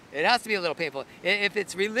 It has to be a little painful. If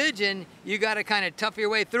it's religion, you got to kind of tough your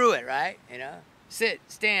way through it, right? You know? Sit,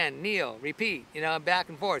 stand, kneel, repeat, you know, back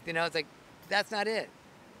and forth. You know, it's like, that's not it.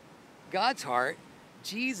 God's heart,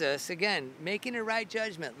 Jesus, again, making a right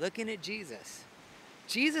judgment, looking at Jesus.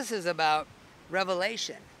 Jesus is about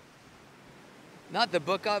revelation. Not the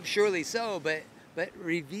book of, surely so, but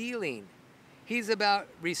revealing. He's about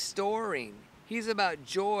restoring. He's about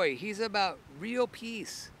joy. He's about real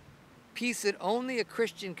peace. Peace that only a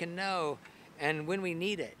Christian can know, and when we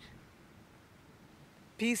need it.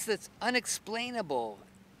 Peace that's unexplainable,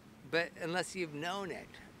 but unless you've known it.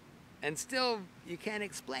 And still, you can't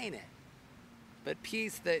explain it. But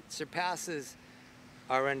peace that surpasses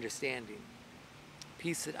our understanding.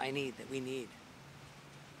 Peace that I need, that we need.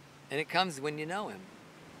 And it comes when you know him.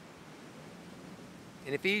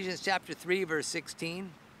 In Ephesians chapter 3, verse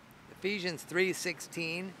 16, Ephesians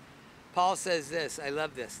 3:16, Paul says this, I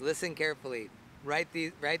love this, listen carefully. Write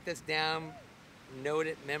this down, note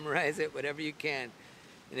it, memorize it, whatever you can.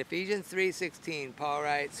 In Ephesians 3:16, Paul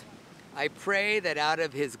writes, I pray that out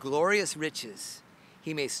of his glorious riches,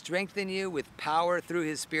 he may strengthen you with power through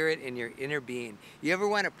his Spirit in your inner being. You ever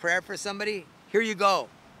want a prayer for somebody? Here you go.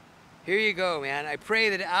 Here you go, man. I pray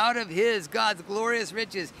that out of God's glorious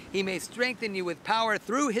riches, he may strengthen you with power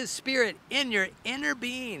through his Spirit in your inner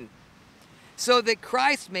being, so that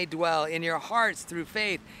Christ may dwell in your hearts through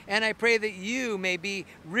faith. And I pray that you may be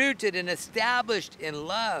rooted and established in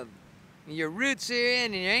love. Your roots are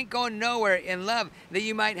in and you ain't going nowhere in love, that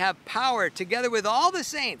you might have power together with all the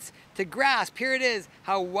saints to grasp, here it is,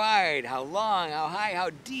 how wide, how long, how high,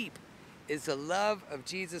 how deep is the love of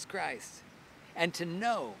Jesus Christ. and to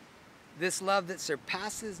know this love that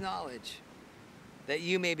surpasses knowledge, that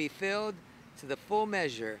you may be filled to the full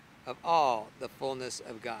measure of all the fullness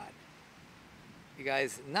of God. You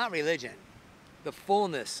guys, not religion, the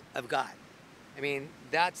fullness of God. I mean,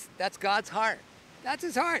 that's God's heart. That's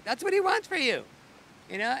his heart. That's what he wants for you.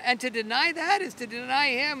 You know, and to deny that is to deny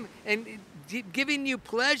him and giving you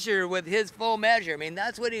pleasure with his full measure. I mean,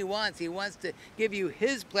 that's what he wants. He wants to give you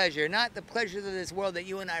his pleasure, not the pleasures of this world that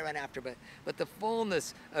you and I run after, but the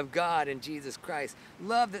fullness of God in Jesus Christ.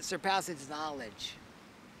 Love that surpasses knowledge.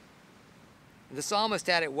 The psalmist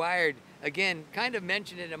had it wired, again, kind of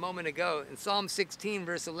mentioned it a moment ago, in Psalm 16,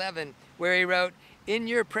 verse 11, where he wrote, "In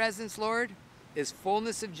your presence, Lord, is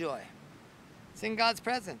fullness of joy." It's in God's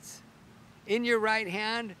presence. In your right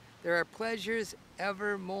hand, there are pleasures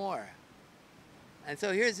evermore. And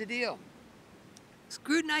so here's the deal.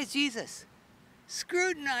 Scrutinize Jesus.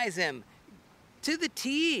 Scrutinize him to the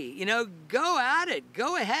T. You know, go at it.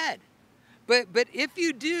 Go ahead. But if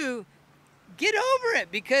you do, get over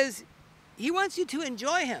it, because he wants you to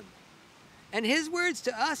enjoy him. And his words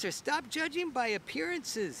to us are, stop judging by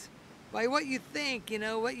appearances, by what you think, you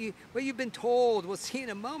know, what you've been told. We'll see in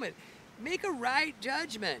a moment. Make a right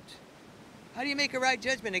judgment. How do you make a right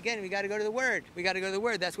judgment? Again, we got to go to the Word. We got to go to the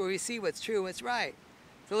Word. That's where we see what's true and what's right.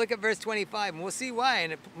 So look at verse 25, and we'll see why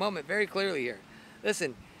in a moment very clearly here.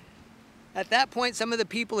 Listen, at that point, some of the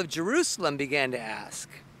people of Jerusalem began to ask.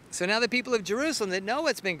 So now the people of Jerusalem that know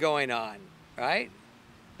what's been going on, right?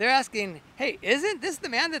 They're asking, hey, isn't this the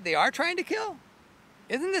man that they are trying to kill?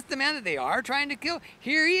 Isn't this the man that they are trying to kill?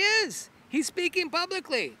 Here he is. He's speaking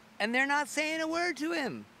publicly, and they're not saying a word to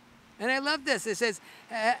him. And I love this. It says,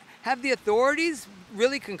 have the authorities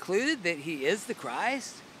really concluded that he is the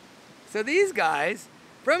Christ? So these guys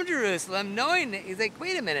from Jerusalem, knowing that, he's like,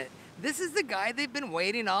 wait a minute, this is the guy they've been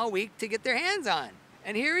waiting all week to get their hands on.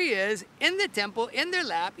 And here he is in the temple, in their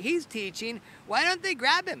lap, he's teaching. Why don't they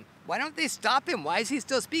grab him? Why don't they stop him? Why is he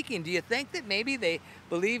still speaking? Do you think that maybe they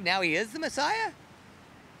believe now he is the Messiah?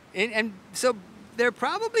 And so they're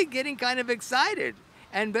probably getting kind of excited.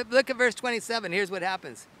 But look at verse 27. Here's what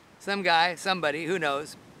happens. Some guy, somebody, who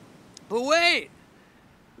knows. But wait,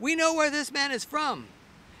 we know where this man is from.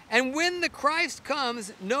 And when the Christ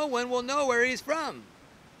comes, no one will know where he's from.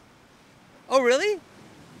 Oh, really?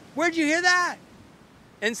 Where'd you hear that?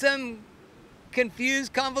 In some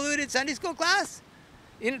confused, convoluted Sunday school class?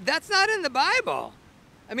 You know, that's not in the Bible.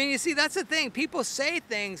 I mean, you see, that's the thing. People say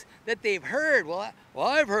things that they've heard. Well,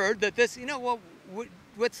 I've heard that this, you know, well,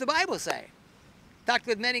 what's the Bible say? Talked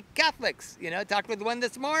with many Catholics, you know, talked with one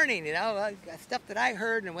this morning, you know, stuff that I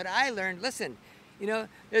heard and what I learned. Listen, you know,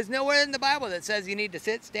 there's nowhere in the Bible that says you need to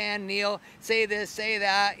sit, stand, kneel, say this, say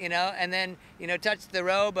that, you know, and then, you know, touch the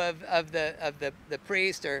robe of the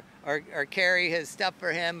priest or carry his stuff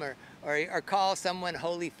for him or call someone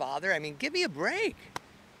Holy Father. I mean, give me a break.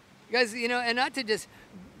 You guys, you know, and not to just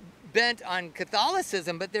bent on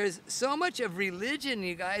Catholicism, but there's so much of religion,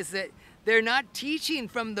 you guys, that they're not teaching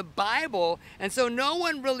from the Bible, and so no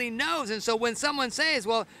one really knows. And so when someone says,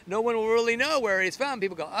 well, no one will really know where he's from,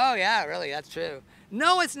 people go, oh yeah, really, that's true.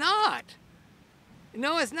 No, it's not.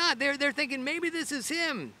 No, it's not. They're thinking maybe this is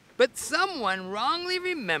him. But someone wrongly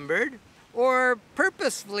remembered or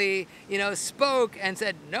purposefully, you know, spoke and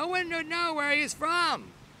said, no one would know where he's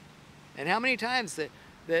from. And how many times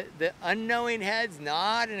the unknowing heads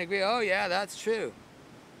nod and agree, oh yeah, that's true.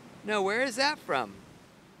 No, where is that from?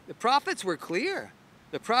 The prophets were clear.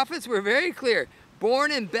 The prophets were very clear.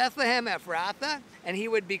 Born in Bethlehem Ephrathah, and he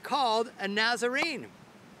would be called a Nazarene.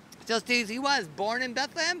 Just as he was born in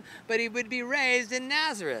Bethlehem, but he would be raised in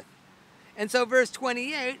Nazareth. And so verse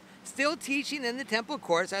 28, still teaching in the temple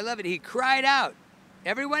courts, I love it, he cried out.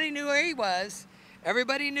 Everybody knew where he was.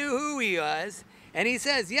 Everybody knew who he was. And he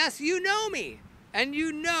says, yes, you know me, and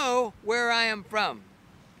you know where I am from.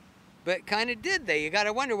 But kind of did they? You got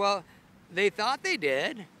to wonder, well, they thought they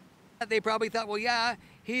did. They probably thought, well, yeah,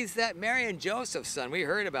 he's that Mary and Joseph's son. We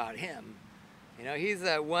heard about him. You know, he's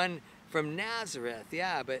the one from Nazareth.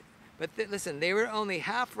 Yeah, but listen, they were only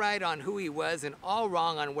half right on who he was and all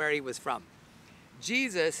wrong on where he was from.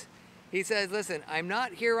 Jesus, he says, listen, I'm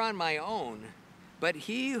not here on my own, but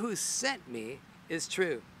he who sent me is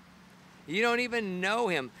true. You don't even know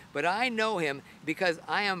him, but I know him because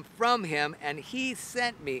I am from him and he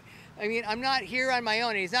sent me. I mean, I'm not here on my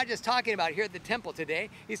own. And he's not just talking about here at the temple today.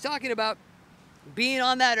 He's talking about being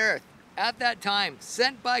on that earth at that time,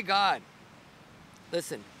 sent by God.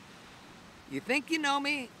 Listen, you think you know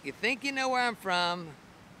me, you think you know where I'm from,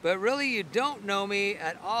 but really you don't know me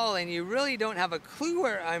at all, and you really don't have a clue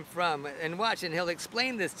where I'm from. And watch, and he'll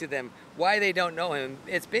explain this to them, why they don't know him.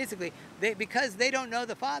 It's basically because they don't know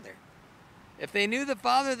the Father. If they knew the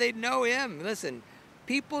Father, they'd know him. Listen,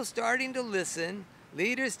 people starting to listen,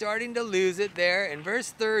 leaders starting to lose it there. In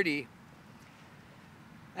verse 30,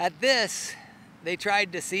 at this, they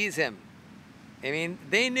tried to seize him. I mean,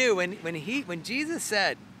 they knew when Jesus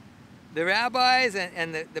said, the rabbis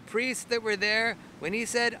and the priests that were there, when he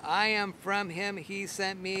said, I am from him, he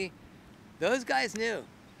sent me, those guys knew.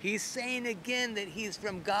 He's saying again that he's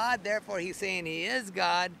from God, therefore he's saying he is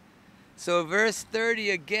God. So verse 30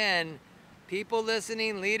 again, people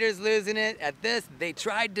listening, leaders losing it. At this, they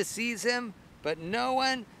tried to seize him, but no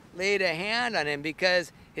one laid a hand on him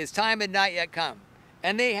because his time had not yet come.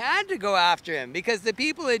 And they had to go after him because the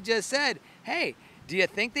people had just said, hey, do you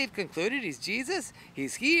think they've concluded he's Jesus?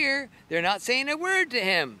 He's here. They're not saying a word to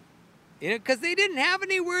him. You know, because they didn't have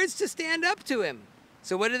any words to stand up to him.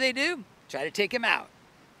 So what do? Try to take him out.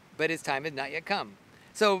 But his time had not yet come.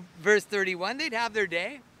 So verse 31, they'd have their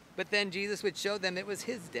day, but then Jesus would show them it was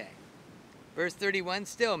his day. Verse 31,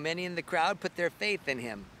 still many in the crowd put their faith in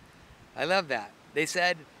him. I love that. They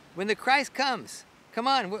said, when the Christ comes, come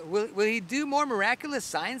on, will he do more miraculous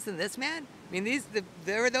signs than this man? I mean,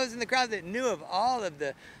 there were those in the crowd that knew of all of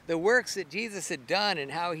the works that Jesus had done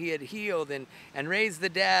and how he had healed and raised the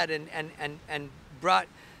dead and brought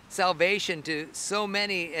salvation to so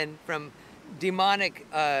many and from demonic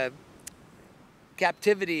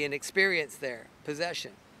captivity and experience there,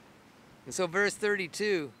 possession. And so verse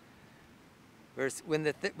 32, when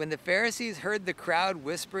the Pharisees heard the crowd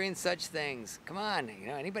whispering such things, come on, you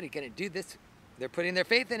know, anybody gonna do this? They're putting their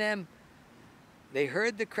faith in him. They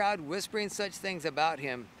heard the crowd whispering such things about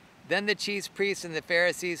him. Then the chief priests and the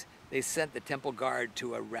Pharisees, they sent the temple guard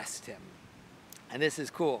to arrest him. And this is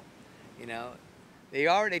cool. You know, they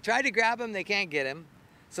tried to grab him, they can't get him.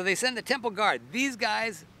 So they send the temple guard. These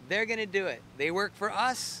guys, they're gonna do it. They work for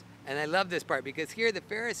us. And I love this part because here the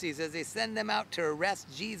Pharisees, as they send them out to arrest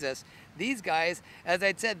Jesus, these guys, as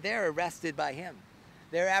I'd said, they're arrested by him.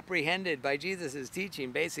 They're apprehended by Jesus'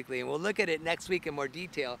 teaching, basically, and we'll look at it next week in more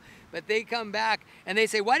detail. But they come back and they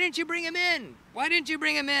say, why didn't you bring him in? Why didn't you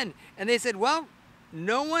bring him in? And they said, well,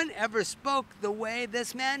 no one ever spoke the way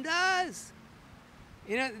this man does.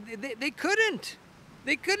 You know, they couldn't.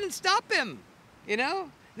 They couldn't stop him, you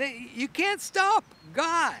know? You can't stop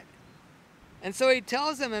God. And so he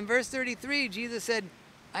tells them in verse 33, Jesus said,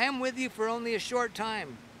 I am with you for only a short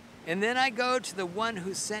time. And then I go to the one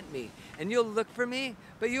who sent me. And you'll look for me,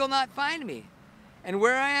 but you'll not find me. And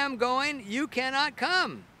where I am going, you cannot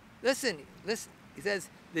come. Listen. He says,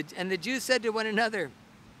 and the Jews said to one another,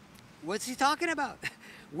 what's he talking about?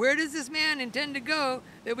 Where does this man intend to go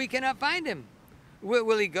that we cannot find him?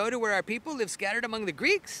 Will he go to where our people live scattered among the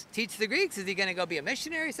Greeks? Teach the Greeks? Is he going to go be a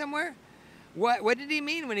missionary somewhere? What did he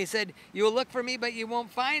mean when he said, you will look for me, but you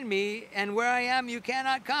won't find me, and where I am, you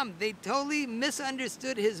cannot come? They totally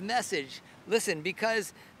misunderstood his message. Listen,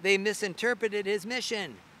 because they misinterpreted his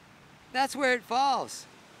mission. That's where it falls.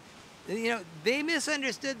 You know, they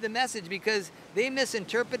misunderstood the message because they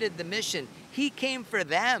misinterpreted the mission. He came for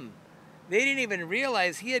them. They didn't even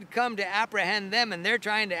realize he had come to apprehend them, and they're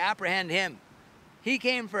trying to apprehend him. He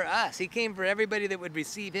came for us. He came for everybody that would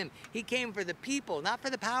receive him. He came for the people, not for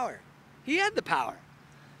the power. He had the power,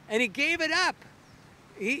 and he gave it up.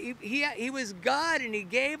 He was God, and he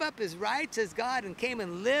gave up his rights as God and came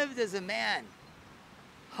and lived as a man,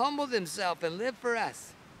 humbled himself and lived for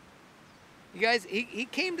us. You guys, he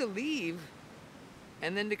came to leave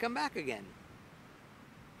and then to come back again.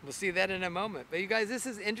 We'll see that in a moment. But you guys, this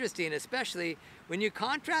is interesting, especially when you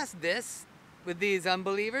contrast this with these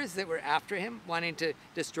unbelievers that were after him, wanting to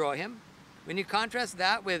destroy him. When you contrast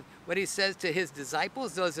that with what he says to his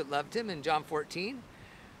disciples, those that loved him in John 14,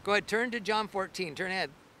 go ahead, turn to John 14. Turn ahead,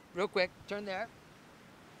 real quick. Turn there,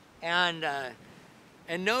 and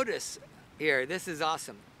notice here. This is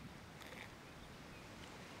awesome.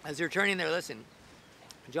 As you're turning there, listen.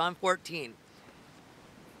 John 14.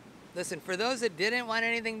 Listen, for those that didn't want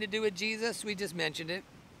anything to do with Jesus, we just mentioned it.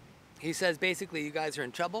 He says basically, you guys are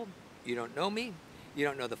in trouble. You don't know me. You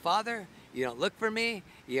don't know the Father. You don't look for me,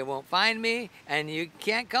 you won't find me, and you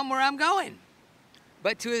can't come where I'm going.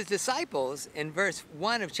 But to his disciples, in verse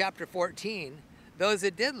 1 of chapter 14, those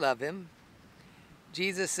that did love him,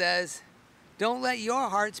 Jesus says, don't let your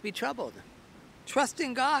hearts be troubled. Trust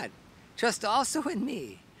in God. Trust also in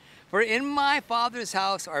me. For in my Father's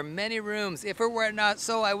house are many rooms. If it were not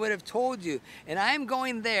so, I would have told you. And I am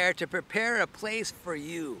going there to prepare a place for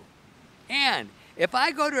you. And if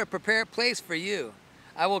I go to a prepared place for you,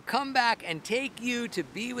 I will come back and take you to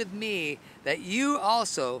be with me, that you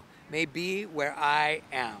also may be where I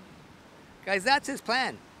am. Guys, that's his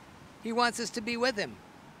plan. He wants us to be with him.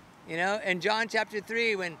 You know, in John chapter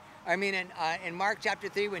 3, in Mark chapter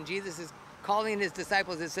 3, when Jesus is calling his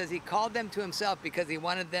disciples, it says he called them to himself because he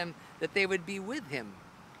wanted them that they would be with him.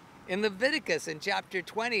 In Leviticus, in chapter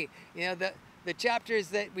 20, you know, the chapters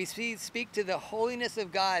that we see speak to the holiness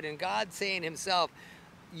of God, and God saying himself,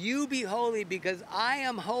 you be holy because I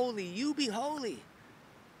am holy, you be holy.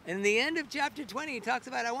 And in the end of chapter 20, he talks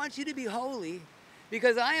about, I want you to be holy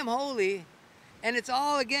because I am holy. And it's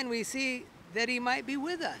all, again, we see that he might be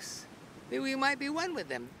with us, that we might be one with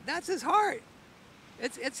him. That's his heart.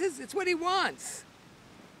 It's what he wants.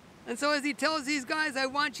 And so as he tells these guys, I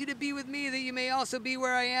want you to be with me that you may also be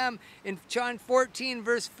where I am. In John 14,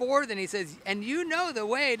 verse 4, then he says, and you know the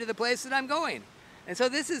way to the place that I'm going. And so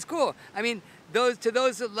this is cool. I mean, to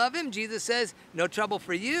those that love him, Jesus says, no trouble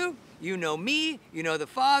for you. You know me. You know the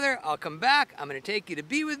Father. I'll come back. I'm going to take you to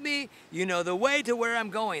be with me. You know the way to where I'm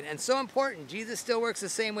going. And so important, Jesus still works the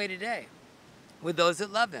same way today with those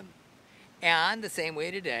that love him. And the same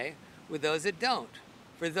way today with those that don't.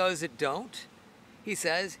 For those that don't, he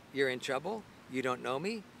says, you're in trouble. You don't know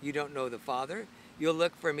me. You don't know the Father. You'll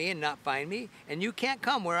look for me and not find me. And you can't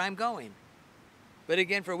come where I'm going. But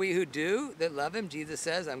again, for we who do, that love him, Jesus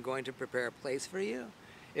says, I'm going to prepare a place for you.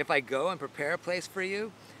 If I go and prepare a place for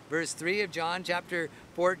you, verse 3 of John chapter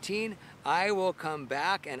 14, I will come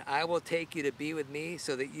back and I will take you to be with me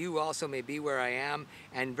so that you also may be where I am.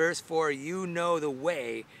 And verse 4, you know the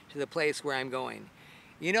way to the place where I'm going.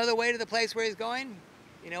 You know the way to the place where he's going?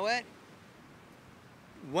 You know what?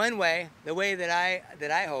 One way, the way that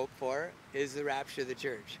I hope for, is the rapture of the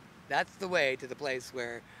church. That's the way to the place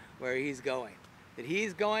where he's going. That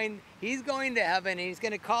he's going to heaven, and he's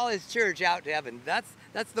going to call his church out to heaven.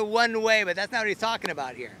 That's the one way, but that's not what he's talking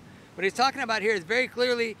about here. What he's talking about here is very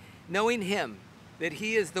clearly knowing him, that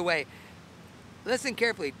he is the way. Listen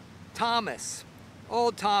carefully. Thomas,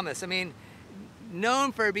 old Thomas, I mean,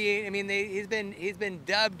 known for being, I mean, he's been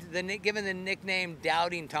dubbed, given the nickname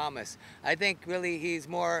Doubting Thomas. I think really he's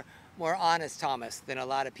more honest Thomas than a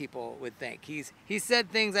lot of people would think. He said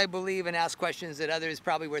things, I believe, and asked questions that others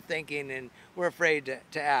probably were thinking and were afraid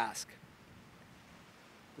to ask.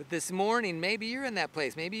 But this morning, maybe you're in that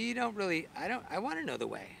place. Maybe you don't really, I want to know the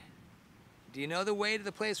way. Do you know the way to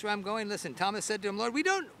the place where I'm going? Listen, Thomas said to him, Lord, we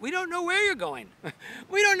don't know where you're going.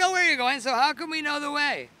 We don't know where you're going, so how can we know the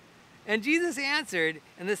way? And Jesus answered,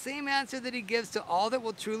 and the same answer that he gives to all that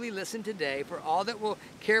will truly listen today, for all that will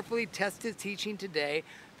carefully test his teaching today,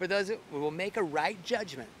 for those that will make a right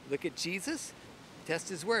judgment. Look at Jesus, test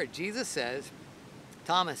his word. Jesus says,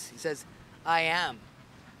 Thomas, he says, I am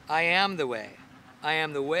the way. I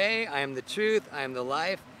am the way, I am the truth, I am the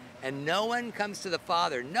life, and no one comes to the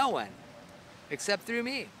Father, no one, except through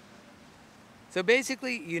me. So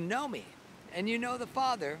basically, you know me, and you know the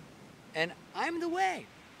Father, and I'm the way.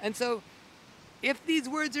 And so, if these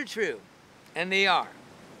words are true, and they are,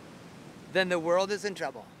 then the world is in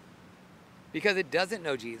trouble. Because it doesn't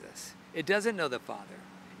know Jesus. It doesn't know the Father.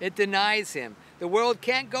 It denies him. The world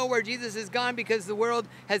can't go where Jesus has gone because the world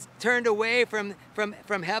has turned away from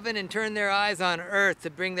heaven and turned their eyes on earth to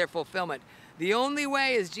bring their fulfillment. The only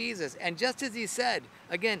way is Jesus. And just as he said,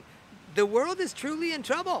 again, the world is truly in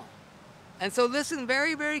trouble. And so listen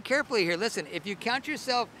very, very carefully here. Listen, if you count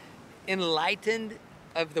yourself enlightened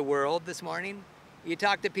of the world this morning, you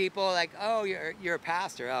talk to people like, oh, you're a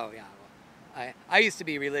pastor. Oh, yeah. Well, I used to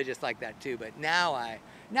be religious like that too, but now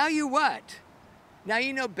you what? Now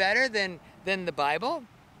you know better than the Bible?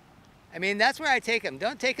 I mean, that's where I take them.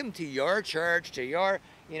 Don't take them to your church, to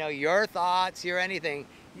your thoughts, your anything.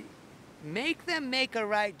 Make them make a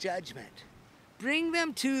right judgment. Bring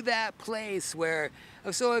them to that place where,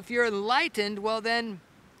 so if you're enlightened, well then,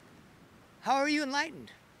 how are you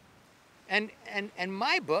enlightened? And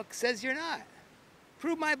my book says you're not.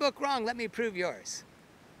 Prove my book wrong, let me prove yours.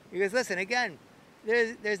 Because listen, again,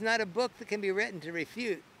 there's not a book that can be written to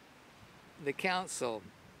refute the counsel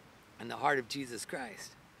and the heart of Jesus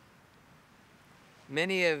Christ.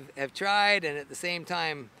 Many have tried, and at the same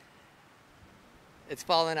time, it's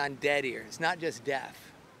fallen on dead ears, not just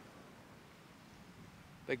deaf.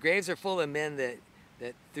 But graves are full of men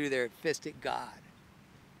that threw their fist at God.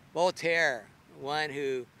 Voltaire, one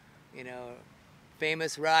who,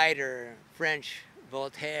 famous writer, French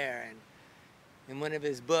Voltaire, and in one of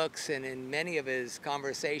his books and in many of his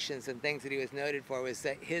conversations and things that he was noted for was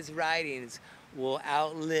that his writings will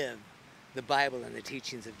outlive the Bible and the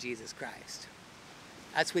teachings of Jesus Christ.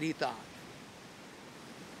 That's what he thought.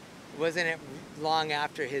 Wasn't it long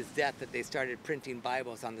after his death that they started printing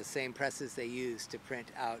Bibles on the same presses they used to print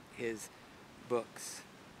out his books?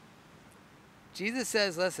 Jesus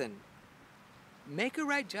says, listen, make a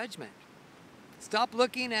right judgment. Stop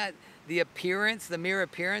looking at the appearance, the mere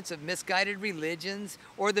appearance of misguided religions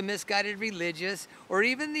or the misguided religious, or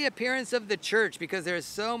even the appearance of the church, because there's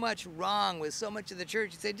so much wrong with so much of the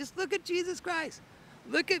church. You say, just look at Jesus Christ.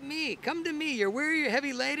 Look at me. Come to me. You're weary, you're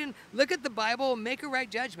heavy laden. Look at the Bible, make a right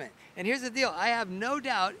judgment. And here's the deal. I have no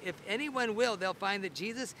doubt if anyone will, they'll find that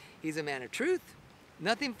Jesus, he's a man of truth.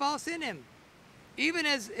 Nothing false in him. Even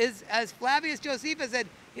as Flavius Josephus said,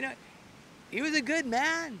 you know, he was a good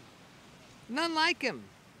man. None like him.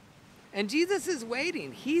 And Jesus is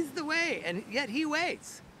waiting. He's the way, and yet he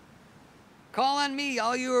waits. Call on me,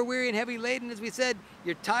 all you are weary and heavy laden. As we said,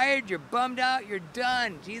 you're tired, you're bummed out, you're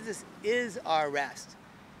done. Jesus is our rest.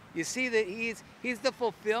 You see that he's the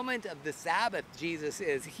fulfillment of the Sabbath, Jesus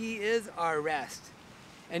is. He is our rest.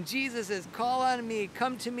 And Jesus says, call on me,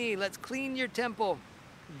 come to me, let's clean your temple.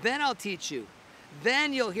 Then I'll teach you.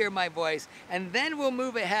 Then you'll hear my voice, and then we'll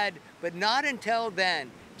move ahead, but not until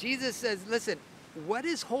then. Jesus says, listen, what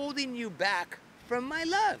is holding you back from my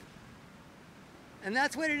love? And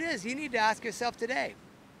that's what it is. You need to ask yourself today.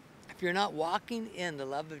 If you're not walking in the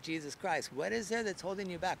love of Jesus Christ, what is there that's holding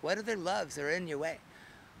you back? What other loves are in your way?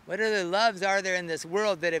 What other loves are there in this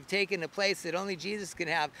world that have taken a place that only Jesus can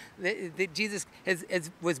have, that Jesus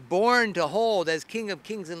was born to hold as King of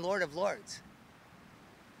Kings and Lord of Lords?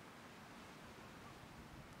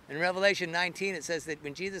 In Revelation 19, it says that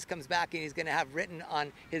when Jesus comes back and he's going to have written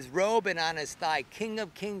on his robe and on his thigh, King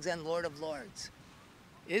of Kings and Lord of Lords.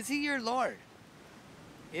 Is he your Lord?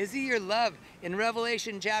 Is he your love? In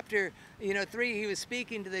Revelation chapter 3, he was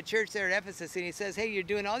speaking to the church there at Ephesus, and he says, hey, you're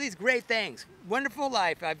doing all these great things. Wonderful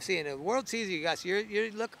life I've seen. The world sees you guys.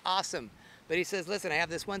 You look awesome. But he says, listen, I have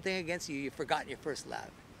this one thing against you. You've forgotten your first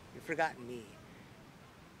love. You've forgotten me.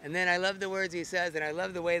 And then I love the words he says, and I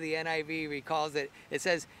love the way the NIV recalls it. It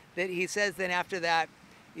says that he says then after that,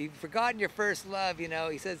 you've forgotten your first love,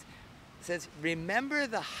 he says, remember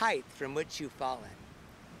the height from which you've fallen.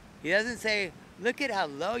 He doesn't say, look at how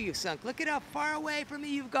low you've sunk. Look at how far away from me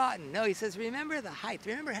you've gotten. No, he says, remember the height.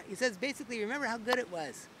 He says, basically, remember how good it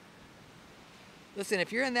was. Listen,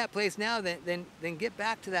 if you're in that place now, then get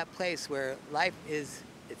back to that place where life is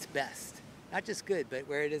its best. Not just good, but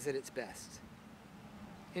where it is at its best.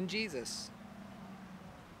 In Jesus.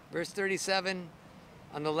 Verse 37,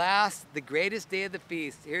 on the greatest day of the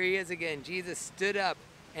feast, here he is again. Jesus stood up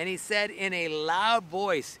and he said in a loud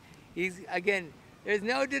voice, there's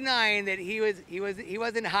no denying that he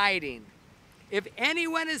wasn't hiding. If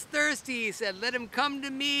anyone is thirsty, he said, let him come to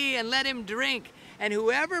me and let him drink. And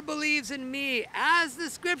whoever believes in me, as the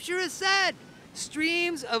scripture has said,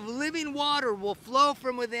 streams of living water will flow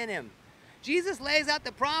from within him. Jesus lays out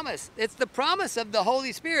the promise. It's the promise of the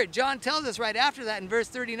Holy Spirit. John tells us right after that in verse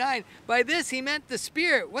 39, by this he meant the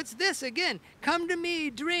Spirit. What's this again? Come to me,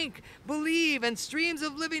 drink, believe, and streams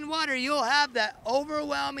of living water. You'll have that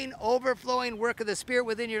overwhelming, overflowing work of the Spirit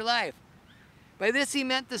within your life. By this he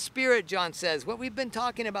meant the Spirit, John says, what we've been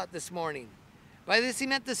talking about this morning. By this he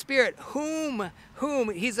meant the Spirit, whom,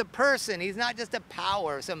 he's a person. He's not just a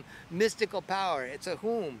power, some mystical power. It's a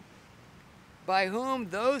whom. By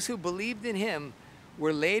whom those who believed in him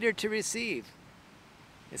were later to receive.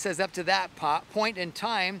 It says up to that point in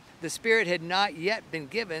time, the Spirit had not yet been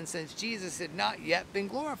given since Jesus had not yet been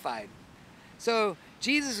glorified. So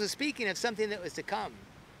Jesus was speaking of something that was to come.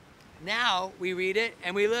 Now we read it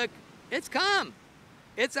and we look, it's come.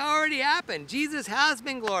 It's already happened. Jesus has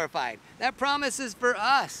been glorified. That promise is for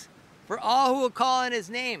us, for all who will call on his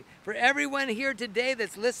name, for everyone here today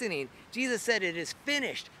that's listening. Jesus said it is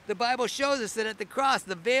finished. The Bible shows us that at the cross,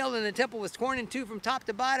 the veil in the temple was torn in two from top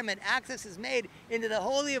to bottom, and access is made into the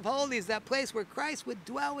Holy of Holies, that place where Christ would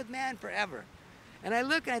dwell with man forever. And I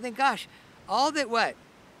look and I think, gosh, all that what?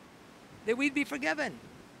 That we'd be forgiven.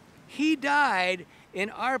 He died in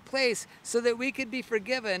our place so that we could be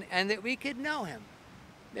forgiven and that we could know him,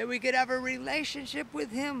 that we could have a relationship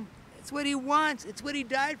with him. It's what he wants. It's what he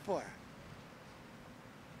died for.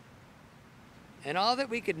 And all that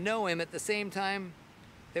we could know him at the same time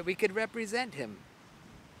that we could represent him.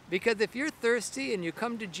 Because if you're thirsty and you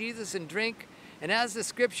come to Jesus and drink, and as the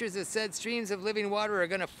scriptures have said, streams of living water are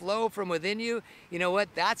going to flow from within you, you know what?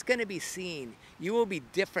 That's going to be seen. You will be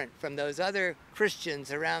different from those other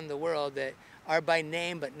Christians around the world that are by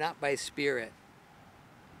name but not by spirit.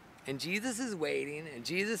 And Jesus is waiting, and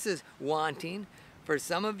Jesus is wanting. For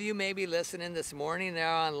some of you maybe listening this morning, they're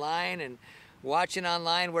online and watching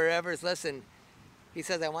online, wherever. Listen, he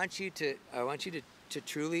says, I want you to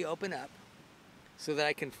truly open up so that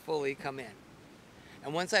I can fully come in.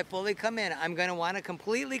 And once I fully come in, I'm going to want to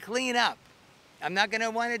completely clean up. I'm not going to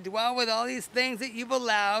want to dwell with all these things that you've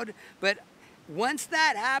allowed. But once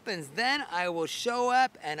that happens, then I will show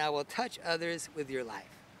up and I will touch others with your life.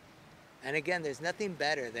 And again, there's nothing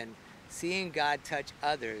better than seeing God touch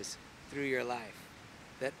others through your life.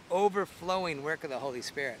 That overflowing work of the Holy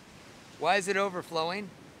Spirit. Why is it overflowing?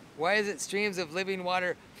 Why is it streams of living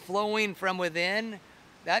water flowing from within?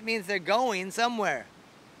 That means they're going somewhere.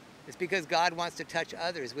 It's because God wants to touch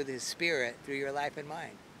others with his Spirit through your life and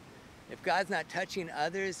mine. If God's not touching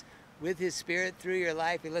others with his Spirit through your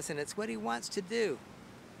life, listen, it's what he wants to do.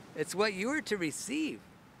 It's what you are to receive.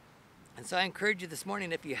 And so I encourage you this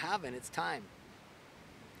morning, if you haven't, it's time.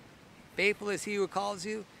 Faithful is he who calls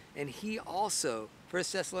you, and he also, 1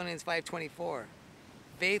 Thessalonians 5:24,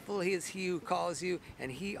 faithful is he who calls you,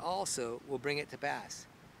 and he also will bring it to pass.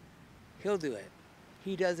 He'll do it.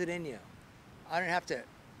 He does it in you. I don't have to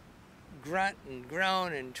grunt and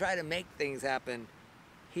groan and try to make things happen.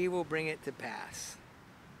 He will bring it to pass.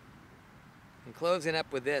 And closing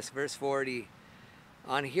up with this, verse 40,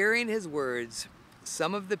 on hearing his words,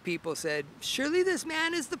 some of the people said, surely this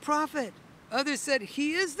man is the prophet. Others said,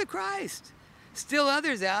 he is the Christ. Still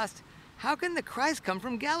others asked, how can the Christ come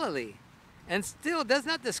from Galilee? And still, does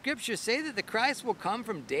not the scripture say that the Christ will come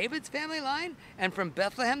from David's family line and from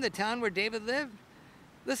Bethlehem, the town where David lived?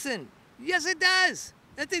 Listen, yes it does.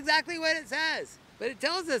 That's exactly what it says. But it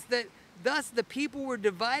tells us that thus the people were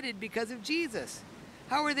divided because of Jesus.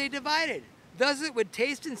 How were they divided? Those that would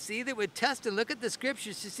taste and see, that would test and look at the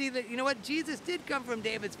scriptures to see that, you know what, Jesus did come from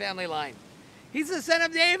David's family line. He's the son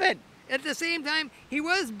of David. At the same time, he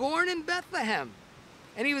was born in Bethlehem.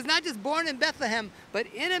 And he was not just born in Bethlehem, but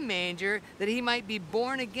in a manger, that he might be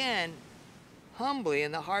born again humbly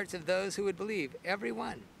in the hearts of those who would believe,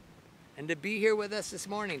 everyone. And to be here with us this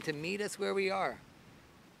morning, to meet us where we are,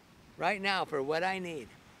 right now, for what I need.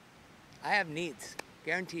 I have needs,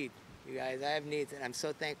 guaranteed, you guys, I have needs, and I'm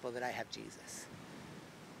so thankful that I have Jesus.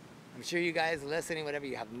 I'm sure you guys listening, whatever,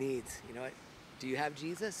 you have needs. You know what? Do you have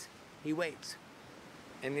Jesus? He waits.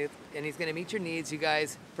 And he's going to meet your needs, you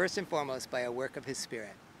guys, first and foremost, by a work of his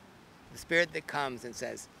Spirit. The Spirit that comes and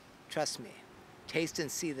says, trust me, taste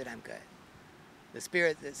and see that I'm good. The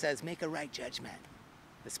Spirit that says, make a right judgment.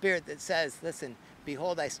 The Spirit that says, listen,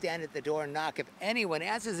 behold, I stand at the door and knock. If anyone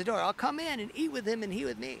answers the door, I'll come in and eat with him and he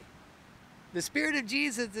with me. The Spirit of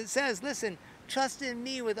Jesus that says, listen, trust in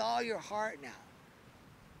me with all your heart now.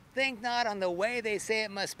 Think not on the way they say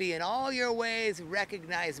it must be. In all your ways,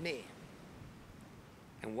 recognize me.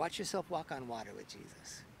 And watch yourself walk on water with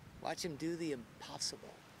Jesus. Watch him do the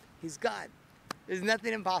impossible. He's God. There's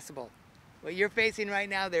nothing impossible. What you're facing right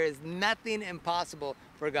now, there is nothing impossible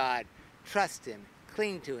for God. Trust him.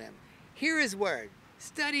 Cling to him. Hear his word.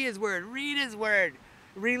 Study his word. Read his word.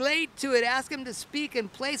 Relate to it. Ask him to speak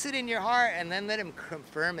and place it in your heart, and then let him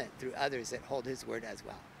confirm it through others that hold his word as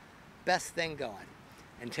well. Best thing going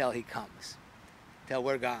until he comes. Till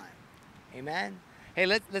we're gone. Amen? Hey,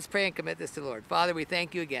 let's pray and commit this to the Lord. Father, we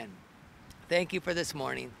thank you again. Thank you for this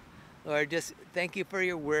morning. Lord, just thank you for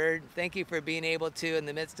your word. Thank you for being able to, in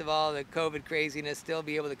the midst of all the COVID craziness, still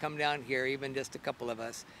be able to come down here, even just a couple of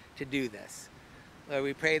us, to do this. Lord,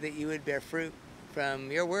 we pray that you would bear fruit from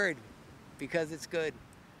your word because it's good.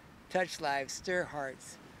 Touch lives, stir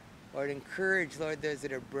hearts. Lord, encourage, Lord, those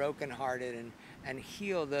that are brokenhearted and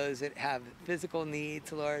heal those that have physical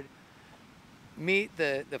needs, Lord. Meet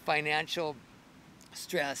the financial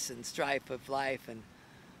stress and strife of life. And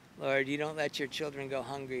Lord, you don't let your children go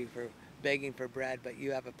hungry for begging for bread, but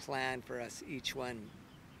you have a plan for us, each one.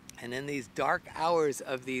 And in these dark hours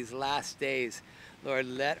of these last days, Lord,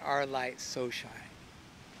 let our light so shine.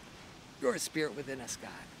 Your Spirit within us,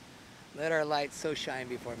 God. Let our light so shine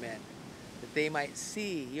before men that they might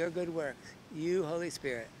see your good works, you, Holy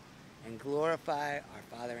Spirit, and glorify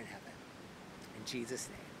our Father in heaven. In Jesus'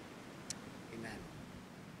 name, amen.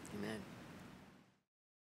 Amen.